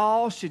 but that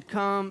all should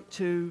come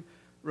to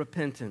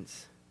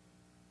repentance."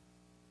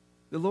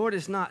 The Lord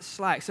is not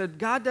slack. So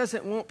God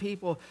doesn't want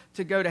people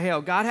to go to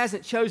hell. God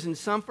hasn't chosen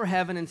some for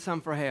heaven and some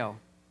for hell.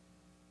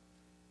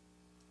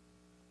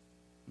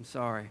 I'm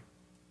sorry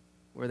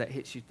where that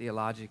hits you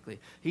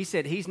theologically. He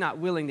said he's not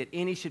willing that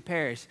any should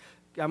perish.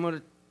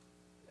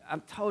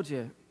 I've told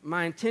you,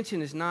 my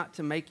intention is not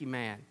to make you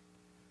mad,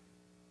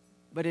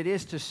 but it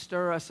is to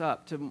stir us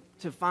up,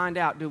 to find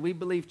out, do we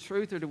believe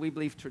truth or do we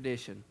believe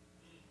tradition?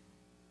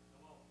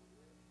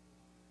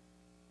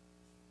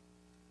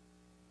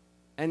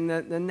 And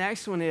the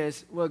next one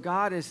is, well,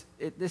 God is,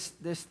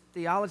 this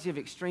theology of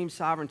extreme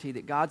sovereignty,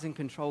 that God's in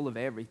control of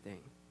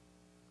everything.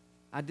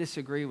 I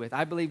disagree with.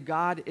 I believe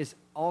God is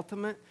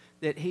ultimate,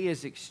 that he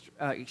is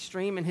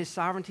extreme in his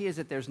sovereignty, is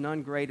that there's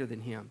none greater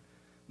than him.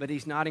 But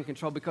he's not in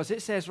control, because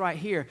it says right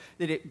here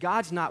that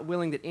God's not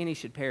willing that any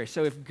should perish.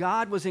 So if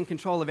God was in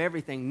control of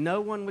everything,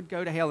 no one would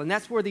go to hell. And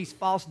that's where these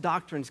false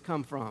doctrines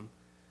come from.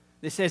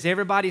 That says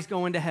everybody's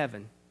going to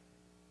heaven.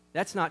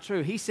 That's not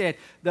true. He said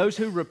those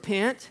who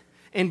repent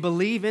and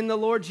believe in the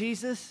Lord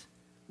Jesus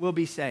will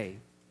be saved.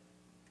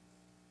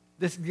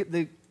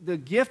 The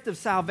gift of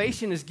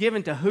salvation is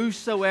given to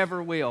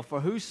whosoever will,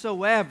 for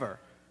whosoever.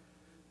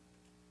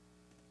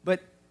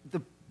 But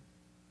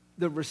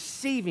the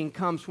receiving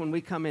comes when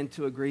we come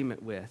into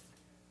agreement with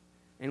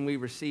and we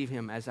receive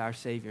him as our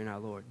Savior and our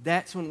Lord.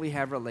 That's when we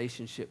have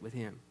relationship with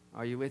him.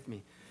 Are you with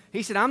me?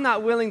 He said, I'm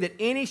not willing that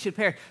any should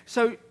perish.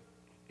 So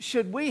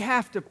should we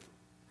have to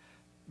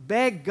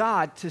beg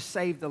God to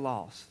save the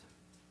lost?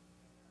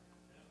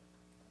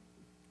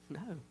 No.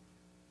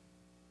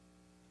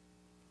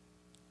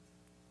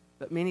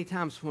 But many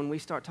times when we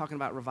start talking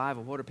about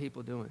revival, what are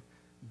people doing?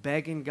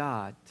 Begging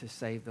God to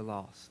save the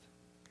lost.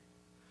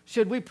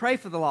 Should we pray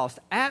for the lost?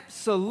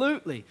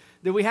 Absolutely.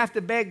 Do we have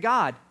to beg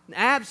God?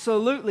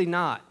 Absolutely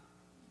not.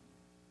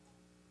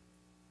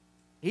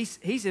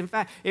 He's in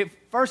fact,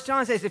 1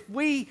 John says, if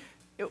we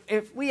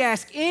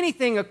ask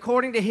anything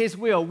according to his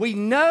will, we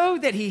know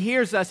that he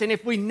hears us. And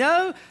if we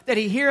know that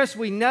he hears us,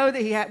 we know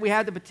that we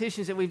have the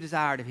petitions that we've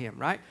desired of him,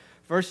 right?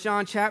 1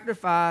 John chapter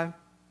 5.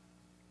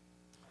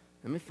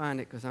 Let me find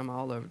it because I'm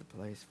all over the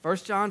place. 1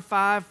 John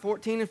 5,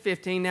 14 and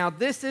 15. Now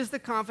this is the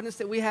confidence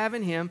that we have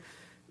in him,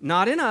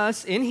 not in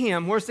us, in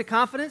him. Where's the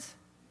confidence?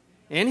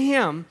 In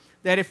him,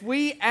 that if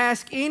we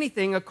ask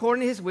anything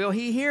according to his will,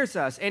 he hears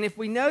us. And if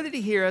we know that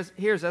he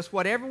hears us,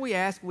 whatever we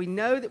ask, we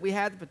know that we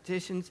have the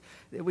petitions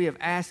that we have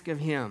asked of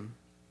him.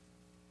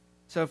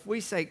 So if we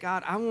say,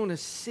 God, I want to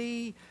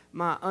see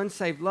my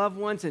unsaved loved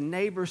ones and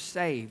neighbors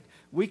saved,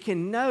 we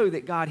can know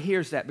that God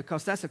hears that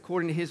because that's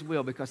according to his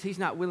will, because he's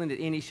not willing that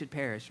any should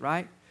perish,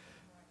 right?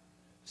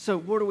 So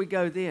where do we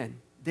go then?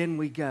 Then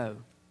we go.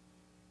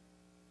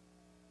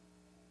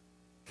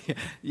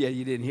 Yeah,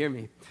 you didn't hear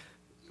me.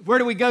 Where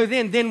do we go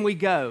then? Then we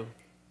go.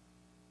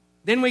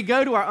 Then we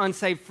go to our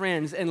unsaved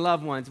friends and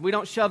loved ones. We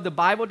don't shove the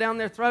Bible down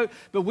their throat,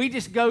 but we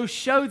just go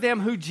show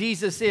them who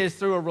Jesus is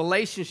through a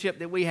relationship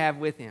that we have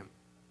with him.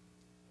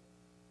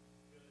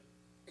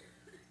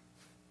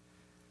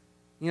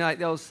 You know, like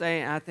the old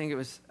saying, I think it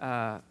was,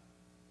 I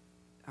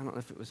don't know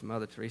if it was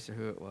Mother Teresa or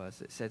who it was,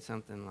 that said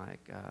something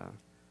like,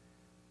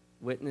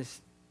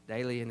 witness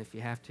daily, and if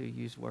you have to,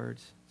 use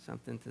words,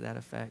 something to that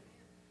effect.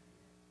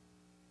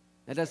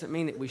 That doesn't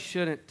mean that we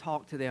shouldn't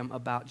talk to them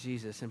about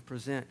Jesus and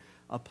present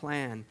a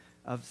plan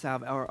of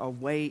salvation or a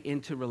way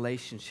into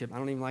relationship. I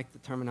don't even like the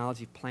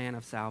terminology plan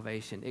of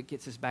salvation. It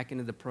gets us back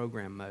into the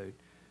program mode.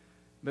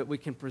 But we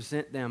can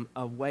present them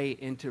a way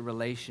into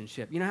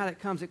relationship. You know how that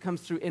comes? It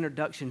comes through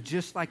introduction,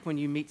 just like when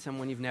you meet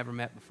someone you've never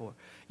met before.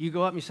 You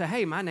go up and you say,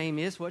 hey, my name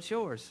is, what's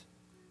yours?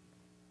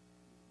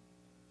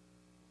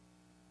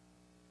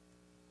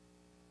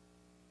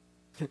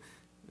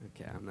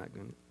 Okay, I'm not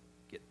going to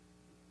get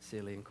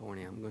silly and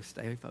corny. I'm going to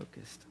stay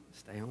focused,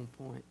 stay on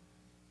point.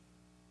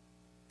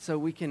 So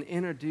we can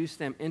introduce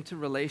them into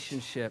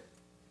relationship,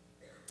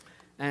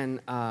 and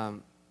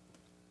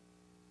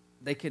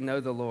they can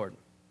know the Lord.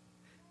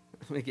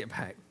 Let me get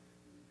back.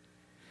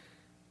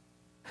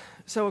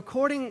 So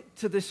according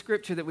to the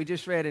scripture that we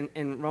just read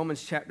in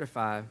Romans chapter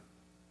 5,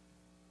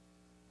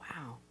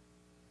 wow,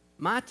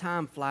 my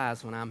time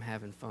flies when I'm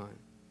having fun.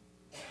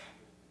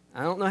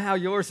 I don't know how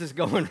yours is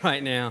going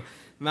right now.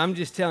 I'm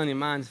just telling you,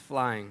 mine's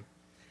flying.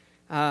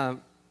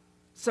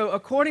 So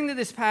according to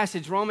this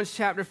passage, Romans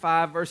chapter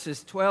 5,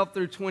 verses 12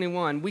 through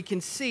 21, we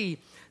can see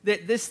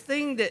that this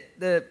thing that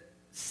the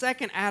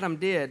second Adam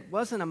did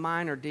wasn't a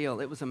minor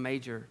deal. It was a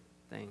major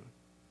thing.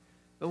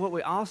 But what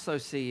we also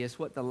see is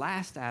what the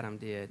last Adam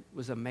did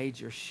was a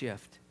major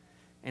shift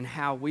in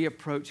how we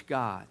approach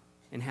God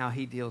and how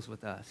he deals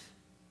with us,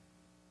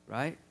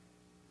 right?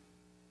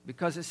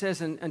 Because it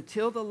says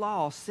until the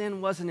law,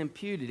 sin wasn't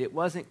imputed. It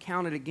wasn't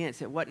counted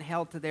against. It wasn't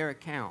held to their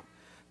account.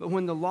 But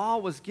when the law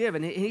was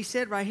given, and he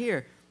said right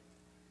here,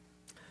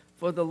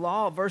 for the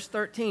law, verse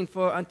 13,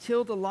 for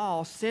until the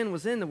law, sin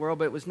was in the world,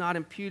 but it was not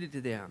imputed to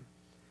them.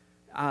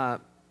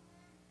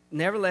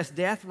 Nevertheless,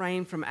 death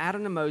reigned from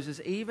Adam to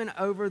Moses, even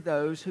over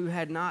those who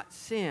had not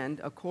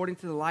sinned, according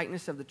to the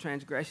likeness of the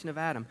transgression of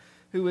Adam,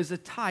 who was a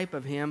type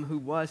of him who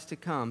was to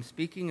come.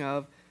 Speaking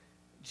of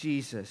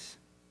Jesus.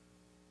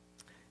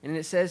 And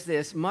it says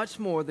this, much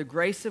more the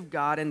grace of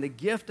God and the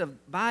gift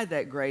of, by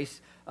that grace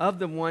of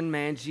the one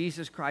man,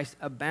 Jesus Christ,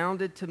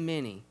 abounded to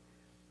many.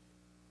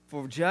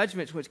 For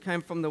judgments which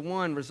came from the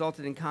one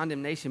resulted in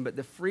condemnation, but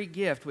the free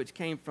gift which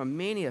came from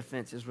many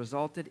offenses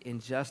resulted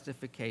in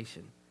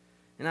justification.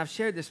 And I've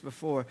shared this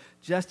before.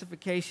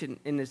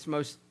 Justification in its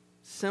most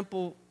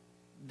simple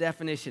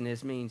definition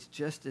means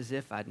just as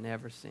if I'd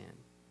never sinned.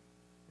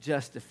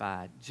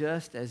 Justified,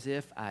 just as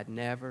if I'd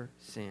never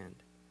sinned.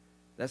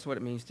 That's what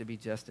it means to be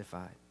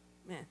justified.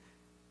 Man,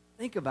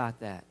 think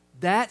about that.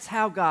 That's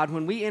how God,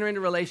 when we enter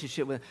into a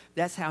relationship with Him,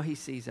 that's how He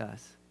sees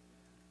us.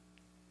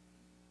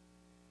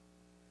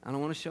 I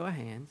don't want to show of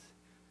hands,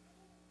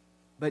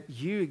 but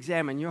you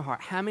examine your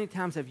heart. How many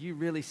times have you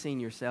really seen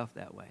yourself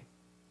that way?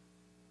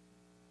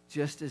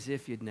 Just as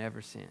if you'd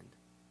never sinned.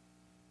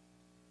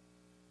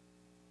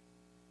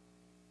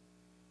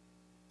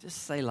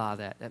 Just Selah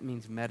that. That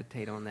means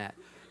meditate on that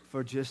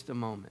for just a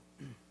moment.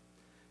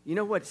 You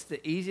know what's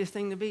the easiest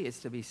thing to be? It's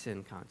to be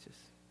sin conscious.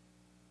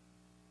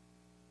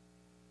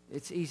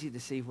 It's easy to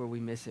see where we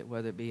miss it,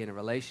 whether it be in a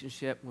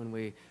relationship, when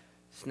we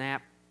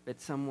snap at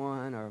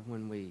someone, or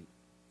when we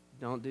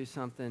don't do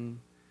something,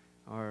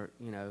 or,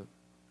 you know,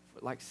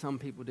 like some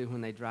people do when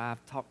they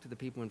drive, talk to the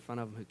people in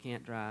front of them who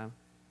can't drive.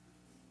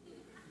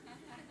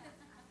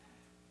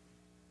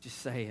 Just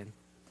saying.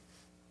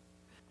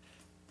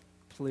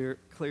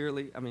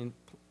 Clearly,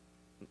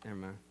 never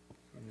mind.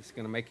 I'm just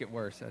going to make it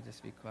worse. I'll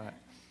just be quiet.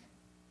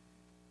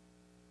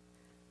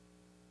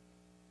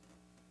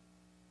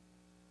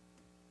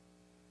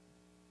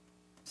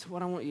 So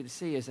what I want you to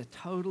see is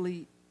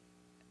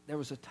there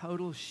was a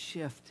total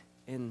shift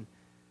in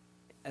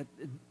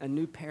a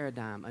new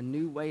paradigm, a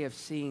new way of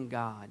seeing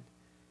God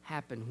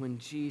happen when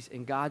Jesus,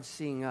 and God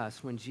seeing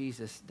us when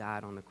Jesus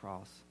died on the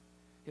cross.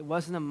 It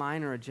wasn't a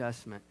minor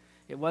adjustment.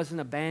 It wasn't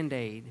a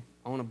Band-Aid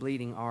on a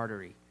bleeding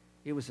artery.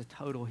 It was a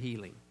total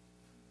healing.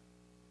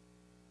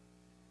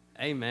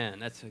 Amen.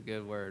 That's a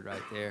good word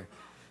right there.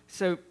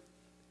 So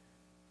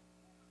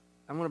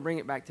I want to bring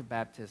it back to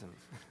baptism.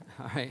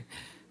 All right.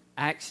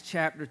 Acts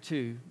chapter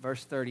 2,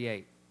 verse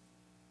 38.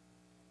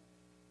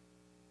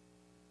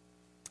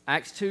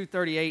 Acts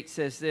 2:38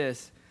 says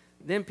this,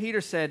 then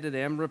Peter said to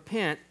them,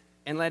 repent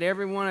and let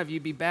every one of you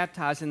be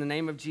baptized in the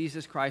name of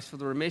Jesus Christ for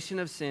the remission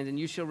of sins, and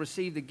you shall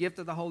receive the gift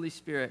of the Holy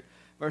Spirit.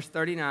 Verse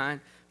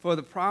 39, for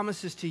the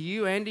promises to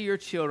you and to your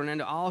children and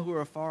to all who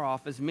are far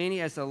off, as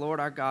many as the Lord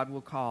our God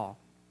will call.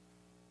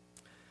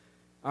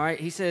 All right,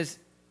 he says,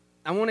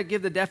 I want to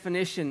give the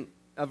definition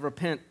of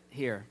repent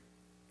here.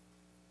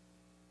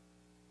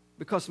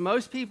 Because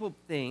most people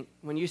think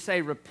when you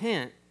say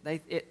repent,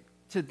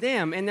 to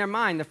them, in their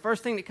mind, the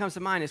first thing that comes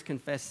to mind is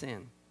confess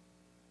sin.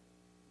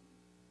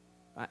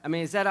 I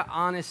mean, is that an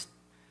honest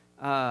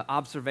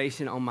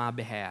observation on my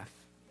behalf?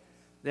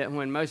 That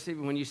when most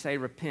people, when you say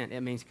repent,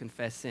 it means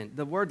confess sin.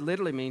 The word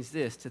literally means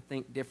this, to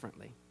think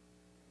differently.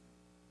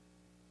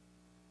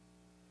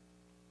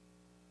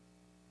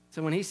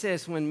 So when he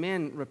says when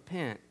men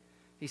repent,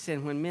 he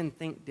said when men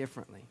think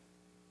differently.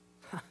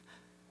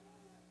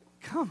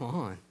 Come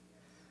on.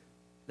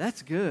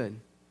 That's good.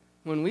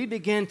 When we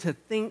begin to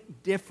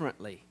think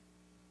differently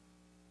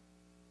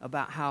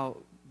about how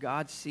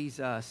God sees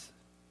us,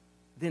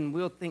 then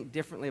we'll think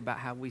differently about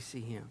how we see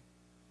Him.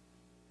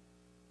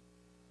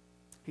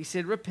 He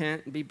said,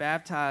 repent and be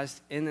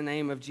baptized in the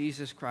name of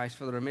Jesus Christ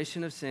for the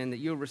remission of sin, that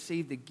you'll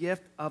receive the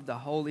gift of the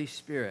Holy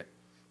Spirit.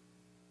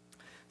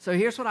 So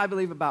here's what I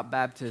believe about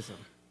baptism.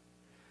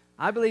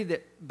 I believe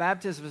that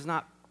baptism is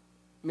not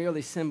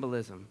merely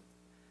symbolism.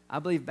 I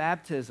believe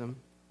baptism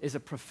is a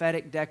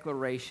prophetic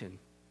declaration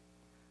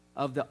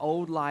of the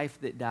old life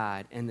that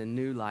died and the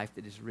new life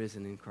that is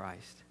risen in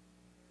Christ.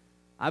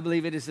 I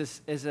believe it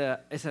is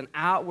an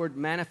outward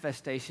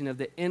manifestation of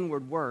the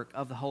inward work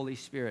of the Holy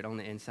Spirit on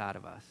the inside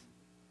of us.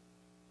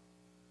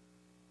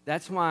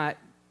 That's why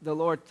the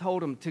Lord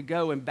told him to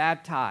go and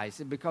baptize,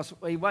 because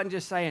he wasn't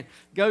just saying,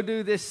 go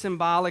do this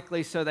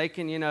symbolically so they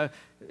can,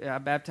 I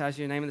baptize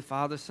you in the name of the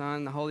Father, Son,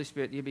 and the Holy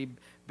Spirit. You'll be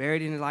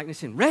buried in His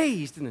likeness and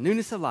raised in the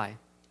newness of life.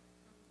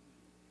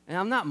 And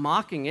I'm not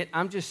mocking it.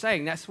 I'm just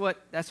saying that's what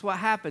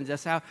happens.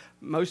 That's how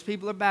most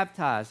people are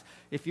baptized.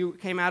 If you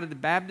came out of the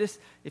Baptist,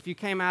 if you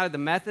came out of the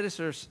Methodist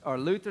or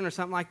Lutheran or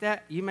something like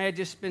that, you may have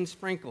just been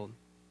sprinkled.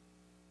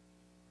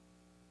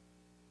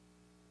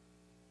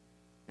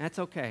 That's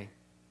okay.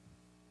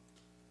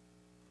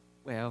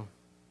 Well,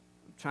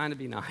 I'm trying to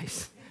be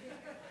nice.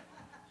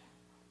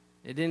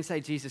 It didn't say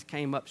Jesus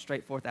came up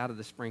straight forth out of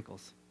the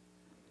sprinkles.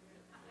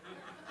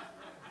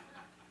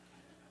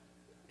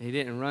 He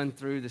didn't run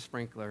through the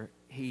sprinkler.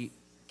 He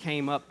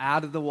came up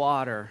out of the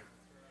water.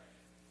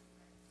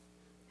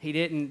 He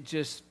didn't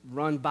just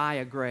run by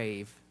a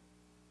grave.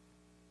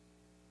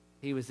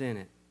 He was in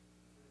it.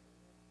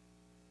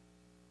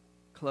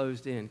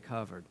 Closed in,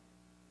 covered.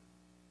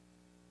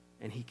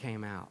 And he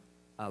came out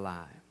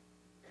alive.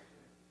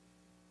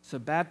 So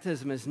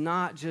baptism is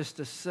not just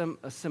a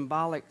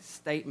symbolic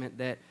statement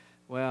that,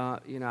 well,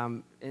 you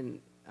know,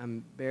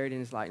 I'm buried in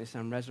his likeness,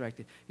 I'm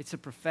resurrected. It's a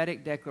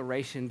prophetic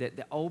declaration that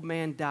the old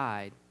man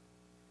died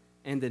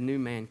and the new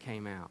man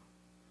came out.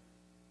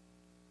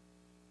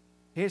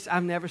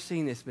 I've never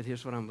seen this, but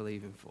here's what I'm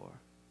believing for.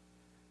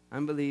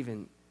 I'm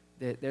believing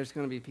that there's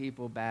going to be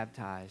people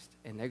baptized,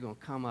 and they're going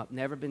to come up,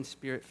 never been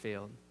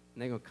spirit-filled,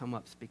 and they're going to come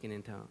up speaking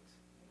in tongues.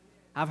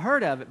 I've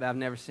heard of it, but I've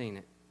never seen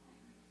it.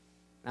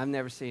 I've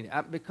never seen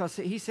it. Because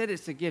he said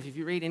it's a gift. If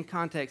you read in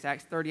context,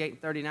 Acts 38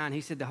 and 39,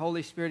 he said the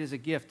Holy Spirit is a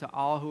gift to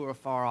all who are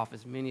far off,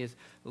 as many as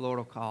the Lord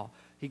will call.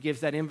 He gives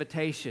that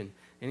invitation,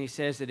 and he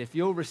says that if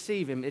you'll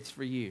receive him, it's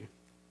for you.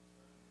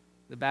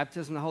 The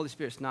baptism of the Holy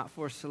Spirit is not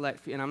for a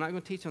select few. And I'm not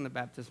going to teach on the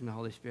baptism of the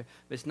Holy Spirit,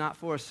 but it's not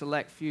for a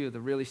select few, the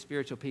really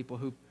spiritual people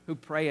who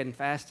pray and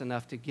fast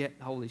enough to get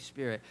the Holy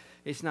Spirit.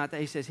 It's not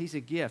that. He says he's a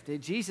gift.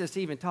 Jesus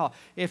even taught,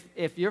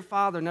 if your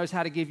Father knows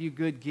how to give you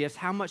good gifts,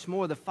 how much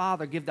more the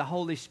Father give the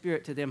Holy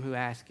Spirit to them who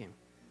ask him.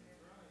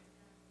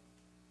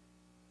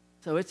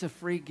 So it's a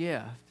free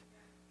gift.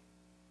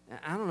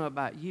 I don't know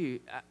about you.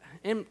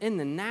 In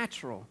the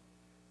natural,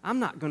 I'm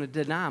not going to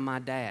deny my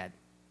dad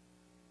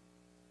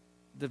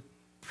the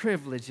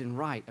privilege and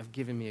right of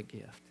giving me a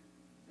gift.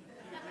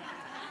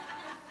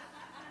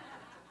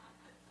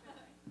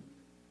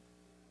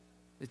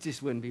 It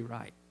just wouldn't be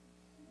right.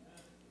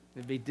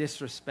 It'd be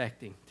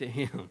disrespecting to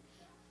him.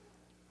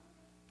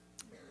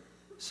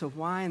 So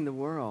why in the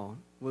world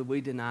would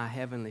we deny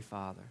Heavenly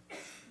Father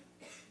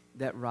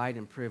that right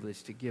and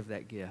privilege to give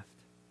that gift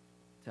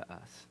to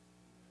us?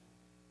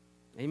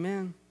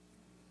 Amen?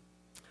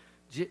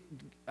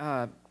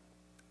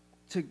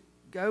 To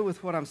go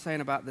with what I'm saying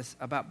about this,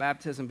 about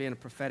baptism being a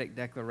prophetic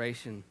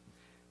declaration,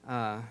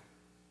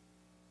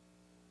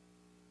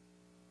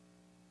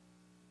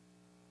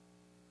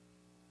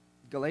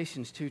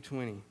 Galatians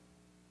 2:20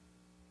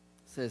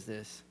 says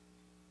this: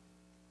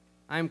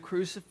 I am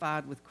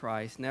crucified with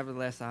Christ,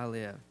 nevertheless I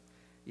live.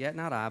 Yet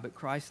not I, but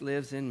Christ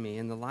lives in me,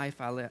 and the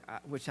life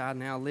which I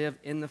now live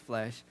in the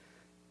flesh,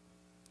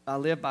 I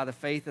live by the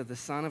faith of the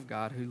Son of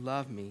God who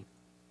loved me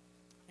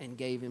and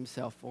gave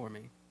himself for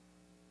me.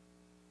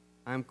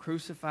 I'm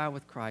crucified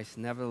with Christ,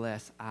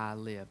 nevertheless I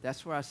live.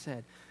 That's where I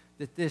said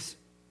that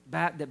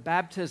that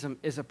baptism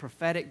is a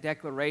prophetic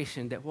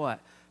declaration that what?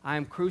 I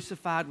am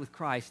crucified with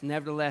Christ,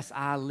 nevertheless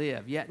I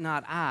live. Yet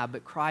not I,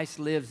 but Christ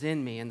lives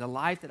in me. And the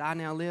life that I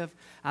now live,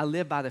 I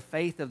live by the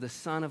faith of the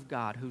Son of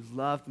God who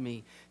loved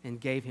me and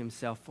gave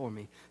himself for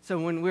me. So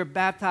when we're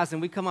baptized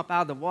and we come up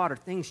out of the water,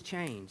 things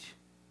change.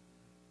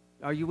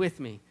 Are you with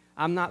me?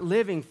 I'm not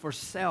living for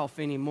self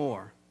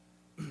anymore.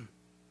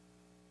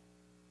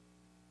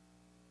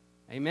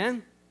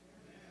 Amen?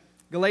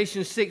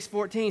 Galatians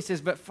 6:14 says,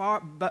 but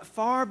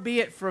far be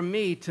it from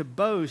me to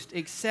boast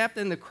except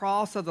in the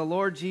cross of the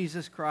Lord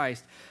Jesus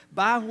Christ,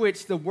 by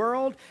which the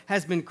world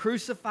has been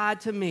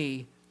crucified to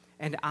me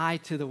and I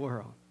to the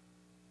world.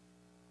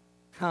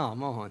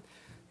 Come on.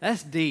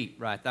 That's deep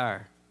right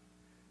there.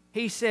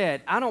 He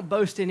said, I don't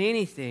boast in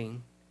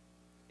anything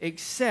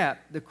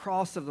except the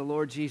cross of the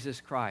Lord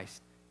Jesus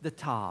Christ, the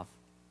Tav.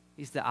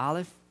 He's the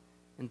Aleph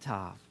and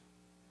Tav.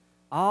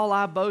 All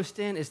I boast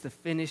in is the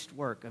finished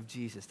work of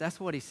Jesus. That's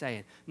what he's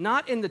saying.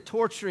 Not in the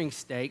torturing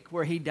stake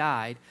where he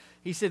died.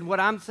 He said, what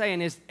I'm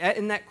saying is,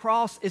 in that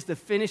cross is the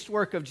finished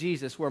work of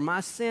Jesus, where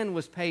my sin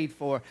was paid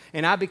for,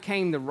 and I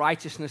became the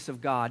righteousness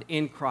of God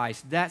in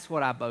Christ. That's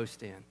what I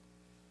boast in.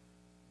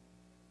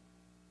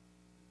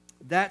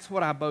 That's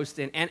what I boast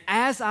in. And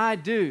as I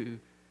do,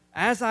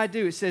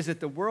 it says that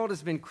the world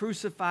has been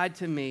crucified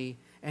to me,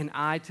 and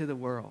I to the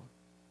world.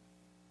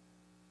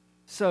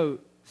 So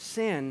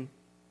sin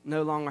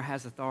no longer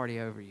has authority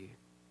over you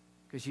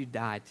because you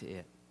died to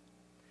it.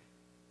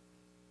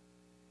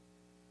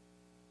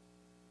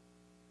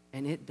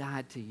 And it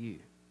died to you.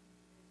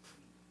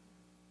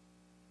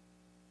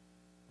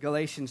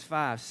 Galatians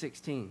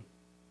 5:16.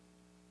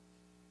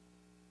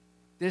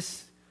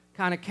 This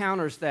kind of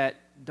counters that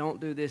don't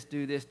do this,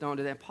 don't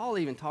do that. Paul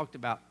even talked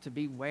about to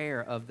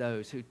beware of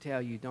those who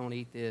tell you don't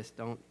eat this,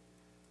 don't.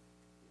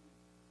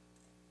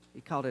 He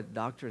called it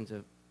doctrines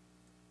of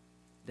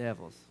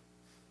devils.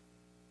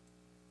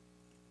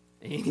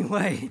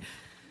 Anyway,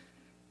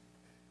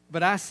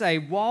 but I say,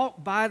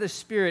 walk by the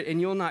Spirit, and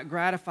you'll not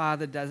gratify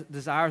the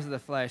desires of the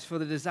flesh. For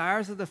the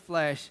desires of the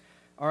flesh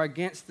are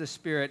against the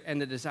Spirit,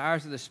 and the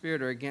desires of the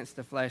Spirit are against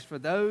the flesh. For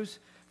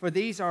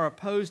these are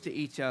opposed to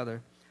each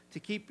other, to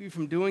keep you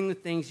from doing the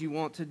things you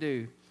want to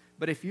do.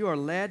 But if you are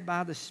led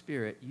by the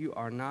Spirit, you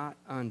are not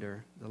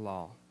under the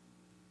law.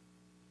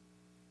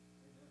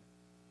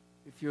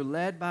 If you're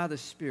led by the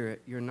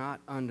Spirit, you're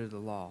not under the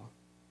law.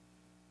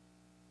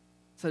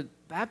 So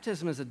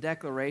baptism is a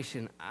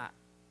declaration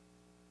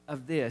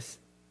of this.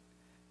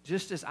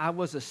 Just as I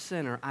was a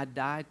sinner, I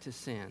died to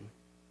sin.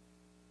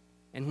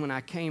 And when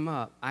I came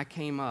up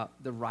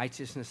the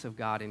righteousness of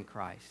God in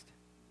Christ.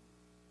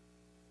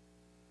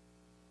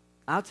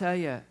 I'll tell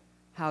you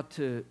how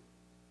to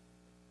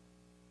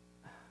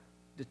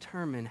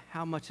determine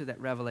how much of that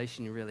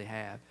revelation you really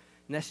have.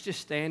 And that's just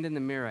stand in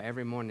the mirror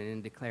every morning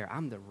and declare,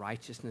 I'm the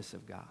righteousness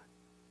of God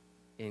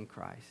in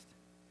Christ.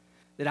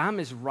 That I'm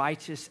as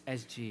righteous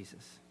as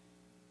Jesus.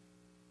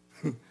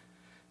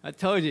 I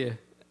told you,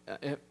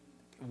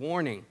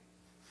 warning,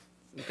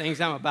 the things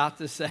I'm about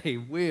to say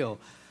will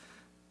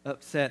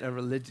upset a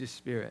religious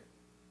spirit.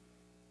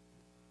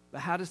 But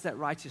how does that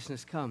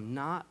righteousness come?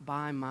 Not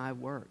by my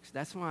works.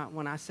 That's why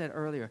when I said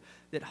earlier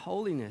that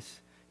holiness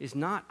is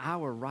not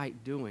our right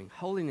doing.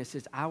 Holiness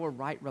is our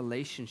right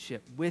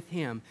relationship with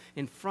Him.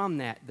 And from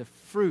that, the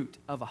fruit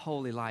of a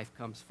holy life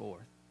comes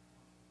forth.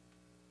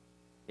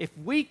 If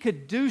we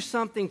could do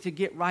something to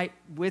get right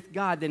with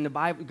God, then the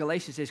Bible,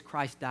 Galatians says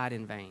Christ died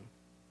in vain.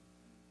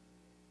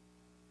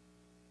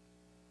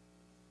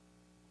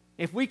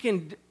 If we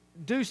can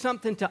do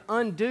something to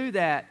undo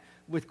that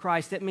with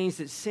Christ, that means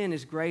that sin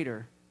is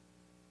greater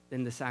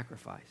than the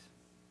sacrifice.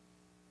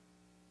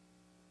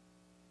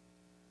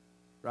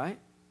 Right?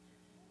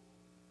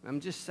 I'm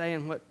just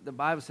saying what the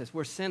Bible says.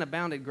 Where sin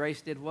abounded,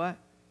 grace did what?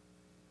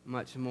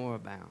 Much more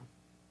abound.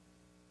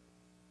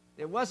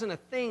 There wasn't a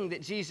thing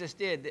that Jesus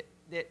did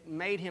that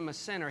made him a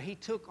sinner. He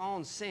took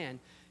on sin.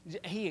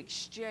 He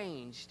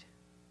exchanged.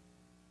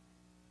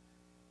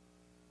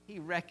 He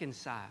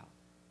reconciled.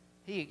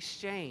 He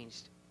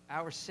exchanged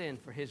our sin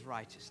for his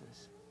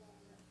righteousness.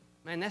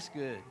 Man, that's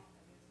good.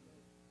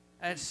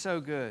 That's so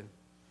good.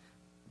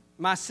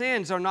 My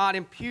sins are not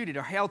imputed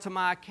or held to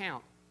my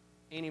account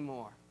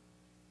anymore.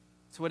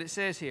 That's what it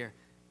says here.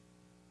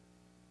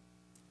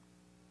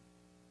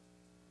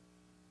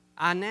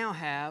 I now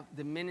have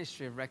the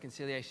ministry of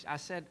reconciliation. I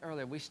said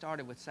earlier, we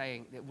started with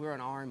saying that we're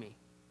an army.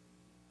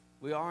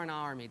 We are an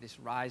army that's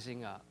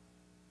rising up,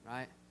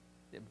 right?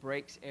 That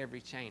breaks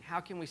every chain. How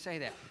can we say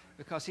that?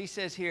 Because he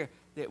says here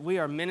that we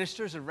are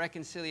ministers of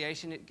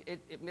reconciliation.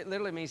 It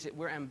literally means that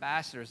we're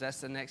ambassadors.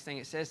 That's the next thing.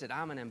 It says that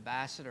I'm an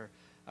ambassador,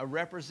 a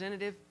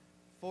representative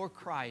for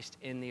Christ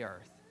in the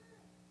earth.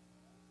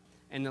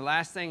 And the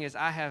last thing is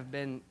I've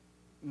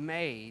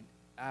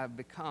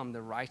become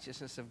the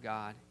righteousness of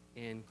God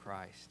in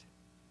Christ.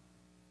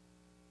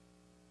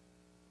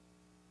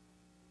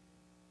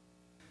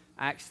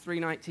 Acts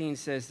 3:19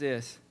 says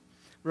this,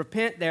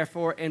 repent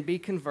therefore and be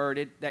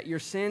converted, that your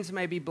sins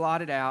may be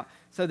blotted out,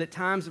 so that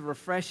times of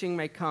refreshing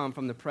may come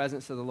from the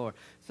presence of the Lord.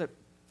 So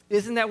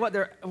isn't that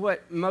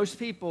what most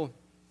people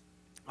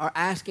are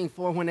asking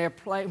for when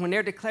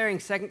they're declaring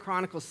 2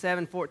 Chronicles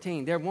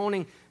 7:14? They're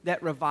wanting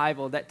that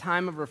revival, that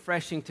time of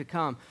refreshing to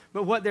come.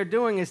 But what they're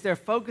doing is they're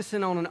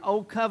focusing on an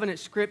old covenant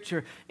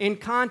scripture. In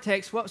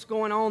context, what's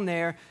going on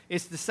there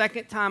is the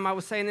second time, I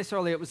was saying this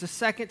earlier, it was the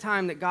second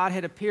time that God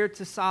had appeared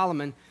to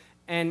Solomon,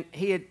 and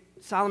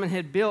Solomon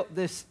had built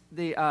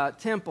the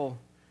temple,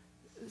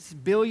 this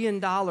 $1 billion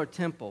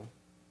temple.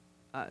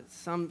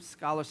 Some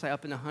scholars say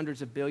up in the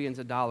hundreds of billions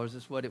of dollars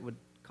is what it would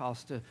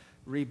cost to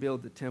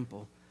rebuild the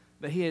temple.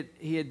 But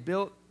he had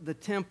built the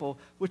temple,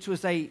 which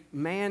was a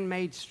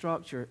man-made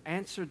structure.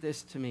 Answer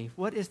this to me.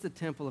 What is the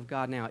temple of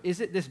God now? Is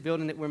it this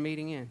building that we're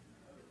meeting in?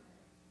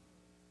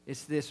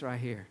 It's this right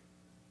here.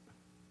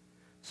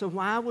 So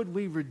why would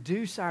we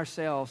reduce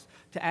ourselves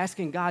to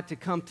asking God to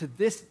come to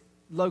this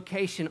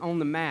location on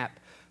the map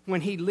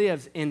when he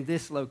lives in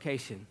this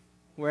location,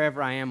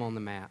 wherever I am on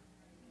the map?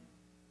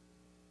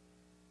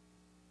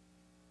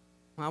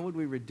 Why would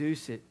we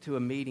reduce it to a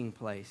meeting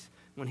place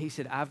when he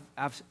said,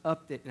 I've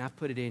upped it and I've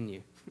put it in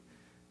you?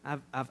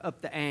 I've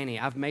upped the ante.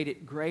 I've made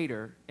it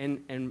greater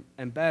and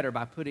better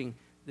by putting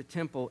the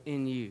temple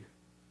in you.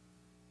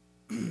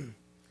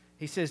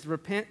 He says,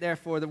 repent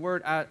therefore. The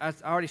word, I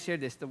already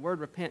shared this. The word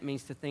repent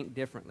means to think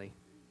differently.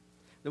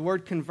 The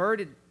word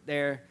converted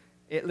there,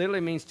 it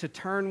literally means to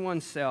turn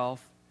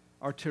oneself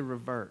or to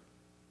revert.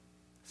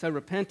 So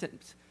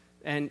repentance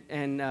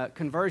and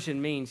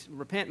conversion means,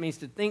 repent means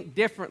to think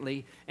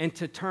differently and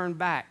to turn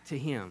back to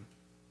him.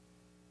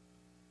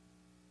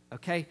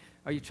 Okay?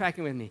 Are you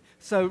tracking with me?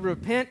 So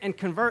repent and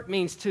convert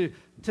means to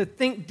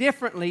think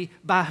differently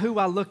by who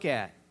I look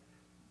at.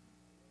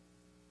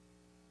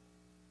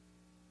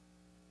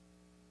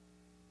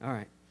 All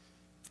right.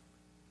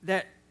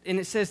 And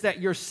it says that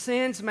your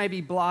sins may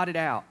be blotted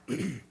out.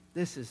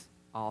 This is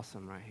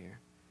awesome right here.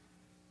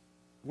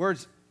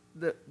 Words,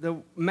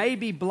 the may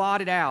be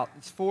blotted out.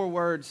 It's 4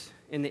 words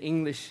in the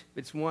English.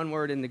 It's 1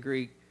 word in the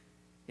Greek.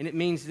 And it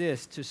means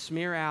this, to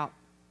smear out,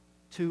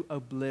 to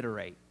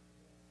obliterate.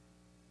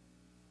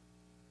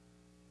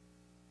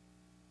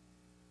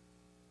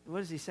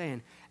 What is he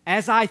saying?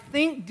 As I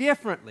think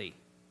differently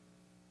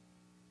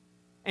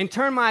and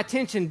turn my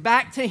attention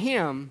back to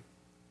him,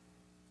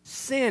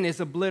 sin is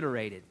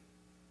obliterated.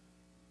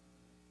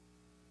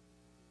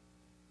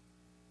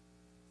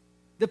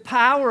 The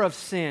power of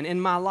sin in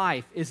my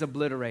life is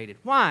obliterated.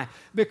 Why?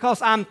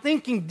 Because I'm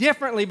thinking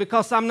differently,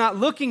 because I'm not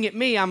looking at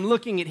me, I'm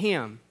looking at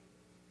him.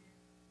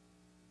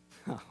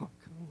 Oh, come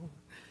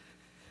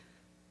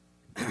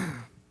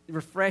on.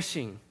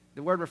 Refreshing.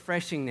 The word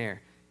refreshing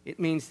there, it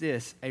means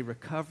this, a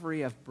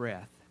recovery of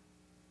breath,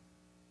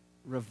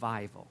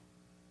 revival.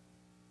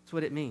 That's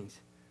what it means.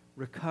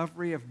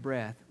 Recovery of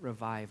breath,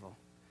 revival.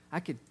 I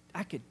could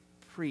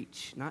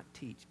preach, not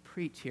teach,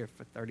 preach here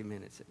for 30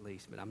 minutes at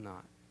least, but I'm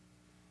not.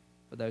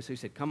 For those who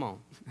said, come on.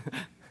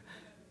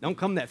 Don't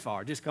come that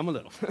far, just come a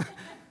little.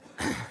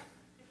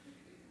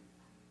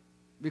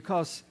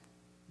 Because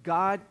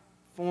God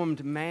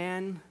formed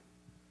man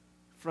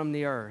from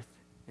the earth,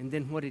 and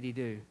then what did he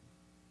do?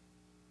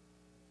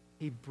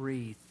 He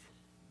breathed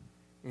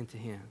into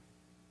him.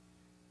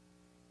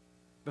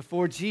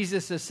 Before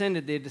Jesus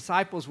ascended, the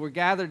disciples were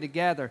gathered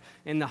together,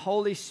 and the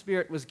Holy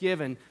Spirit was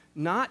given,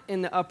 not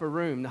in the upper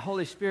room. The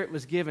Holy Spirit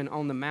was given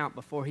on the mount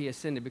before he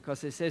ascended,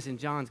 because it says in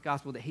John's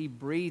gospel that he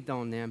breathed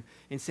on them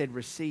and said,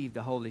 receive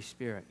the Holy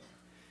Spirit.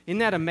 Isn't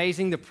that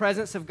amazing? The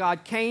presence of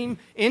God came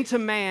into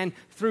man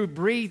through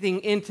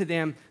breathing into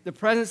them. The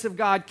presence of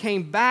God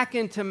came back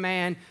into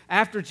man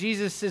after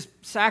Jesus'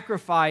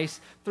 sacrifice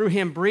through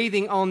him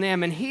breathing on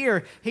them. And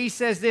here he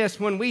says this,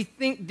 when we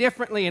think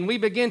differently and we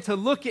begin to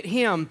look at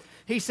him,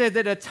 he said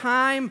that a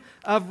time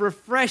of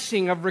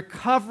refreshing, of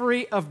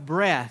recovery of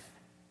breath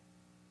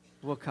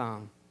will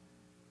come.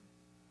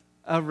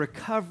 A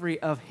recovery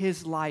of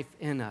his life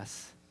in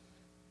us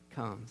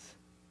comes.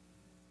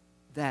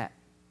 That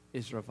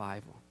is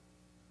revival.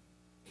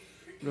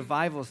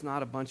 Revival is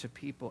not a bunch of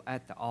people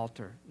at the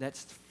altar.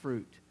 That's the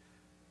fruit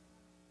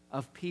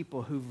of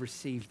people who've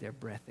received their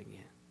breath again.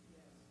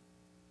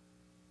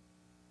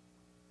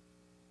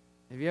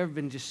 Have you ever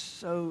been just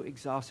so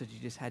exhausted you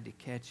just had to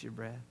catch your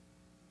breath?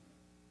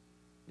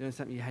 Doing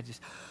something you had to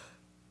just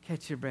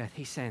catch your breath.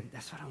 He's saying,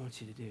 that's what I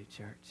want you to do,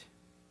 church.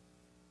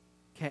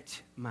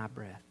 Catch my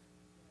breath.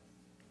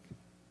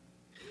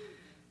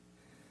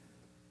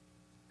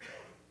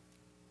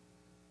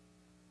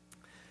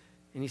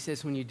 And he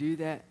says, when you do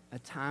that, a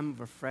time of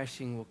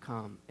refreshing will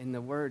come. And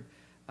the word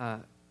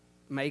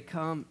may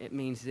come, it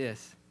means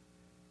this.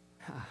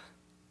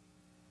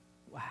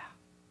 Wow.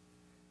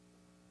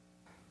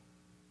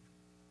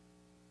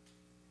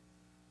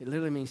 It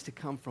literally means to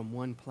come from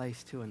one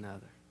place to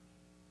another.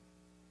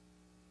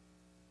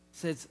 It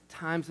says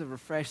times of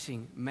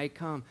refreshing may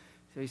come.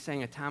 So he's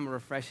saying a time of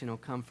refreshing will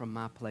come from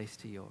my place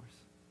to yours.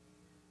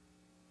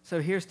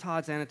 So here's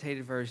Todd's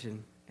annotated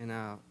version, and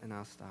I'll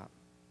stop.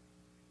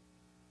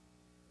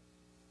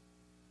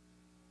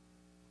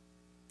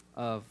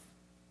 Of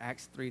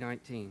Acts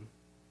 3:19.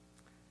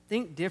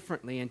 Think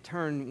differently and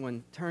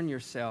turn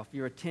yourself,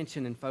 your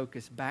attention and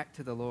focus back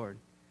to the Lord,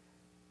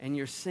 and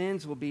your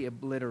sins will be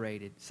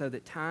obliterated, so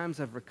that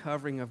times of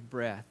recovering of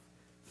breath,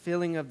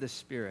 filling of the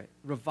Spirit,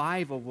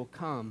 revival will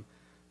come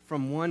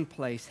from one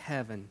place,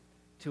 heaven,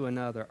 to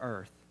another,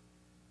 earth,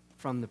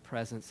 from the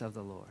presence of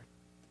the Lord.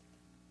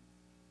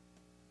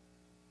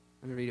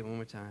 Let me read it one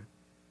more time.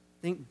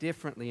 Think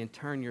differently and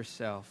turn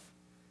yourself,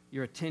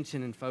 your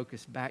attention and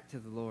focus back to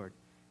the Lord,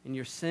 and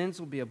your sins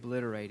will be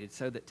obliterated,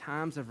 so that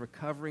times of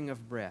recovering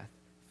of breath,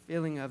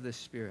 filling of the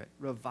Spirit,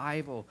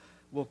 revival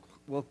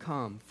will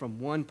come from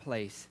one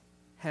place,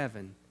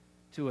 heaven,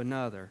 to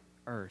another,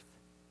 earth,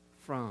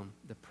 from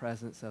the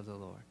presence of the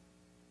Lord.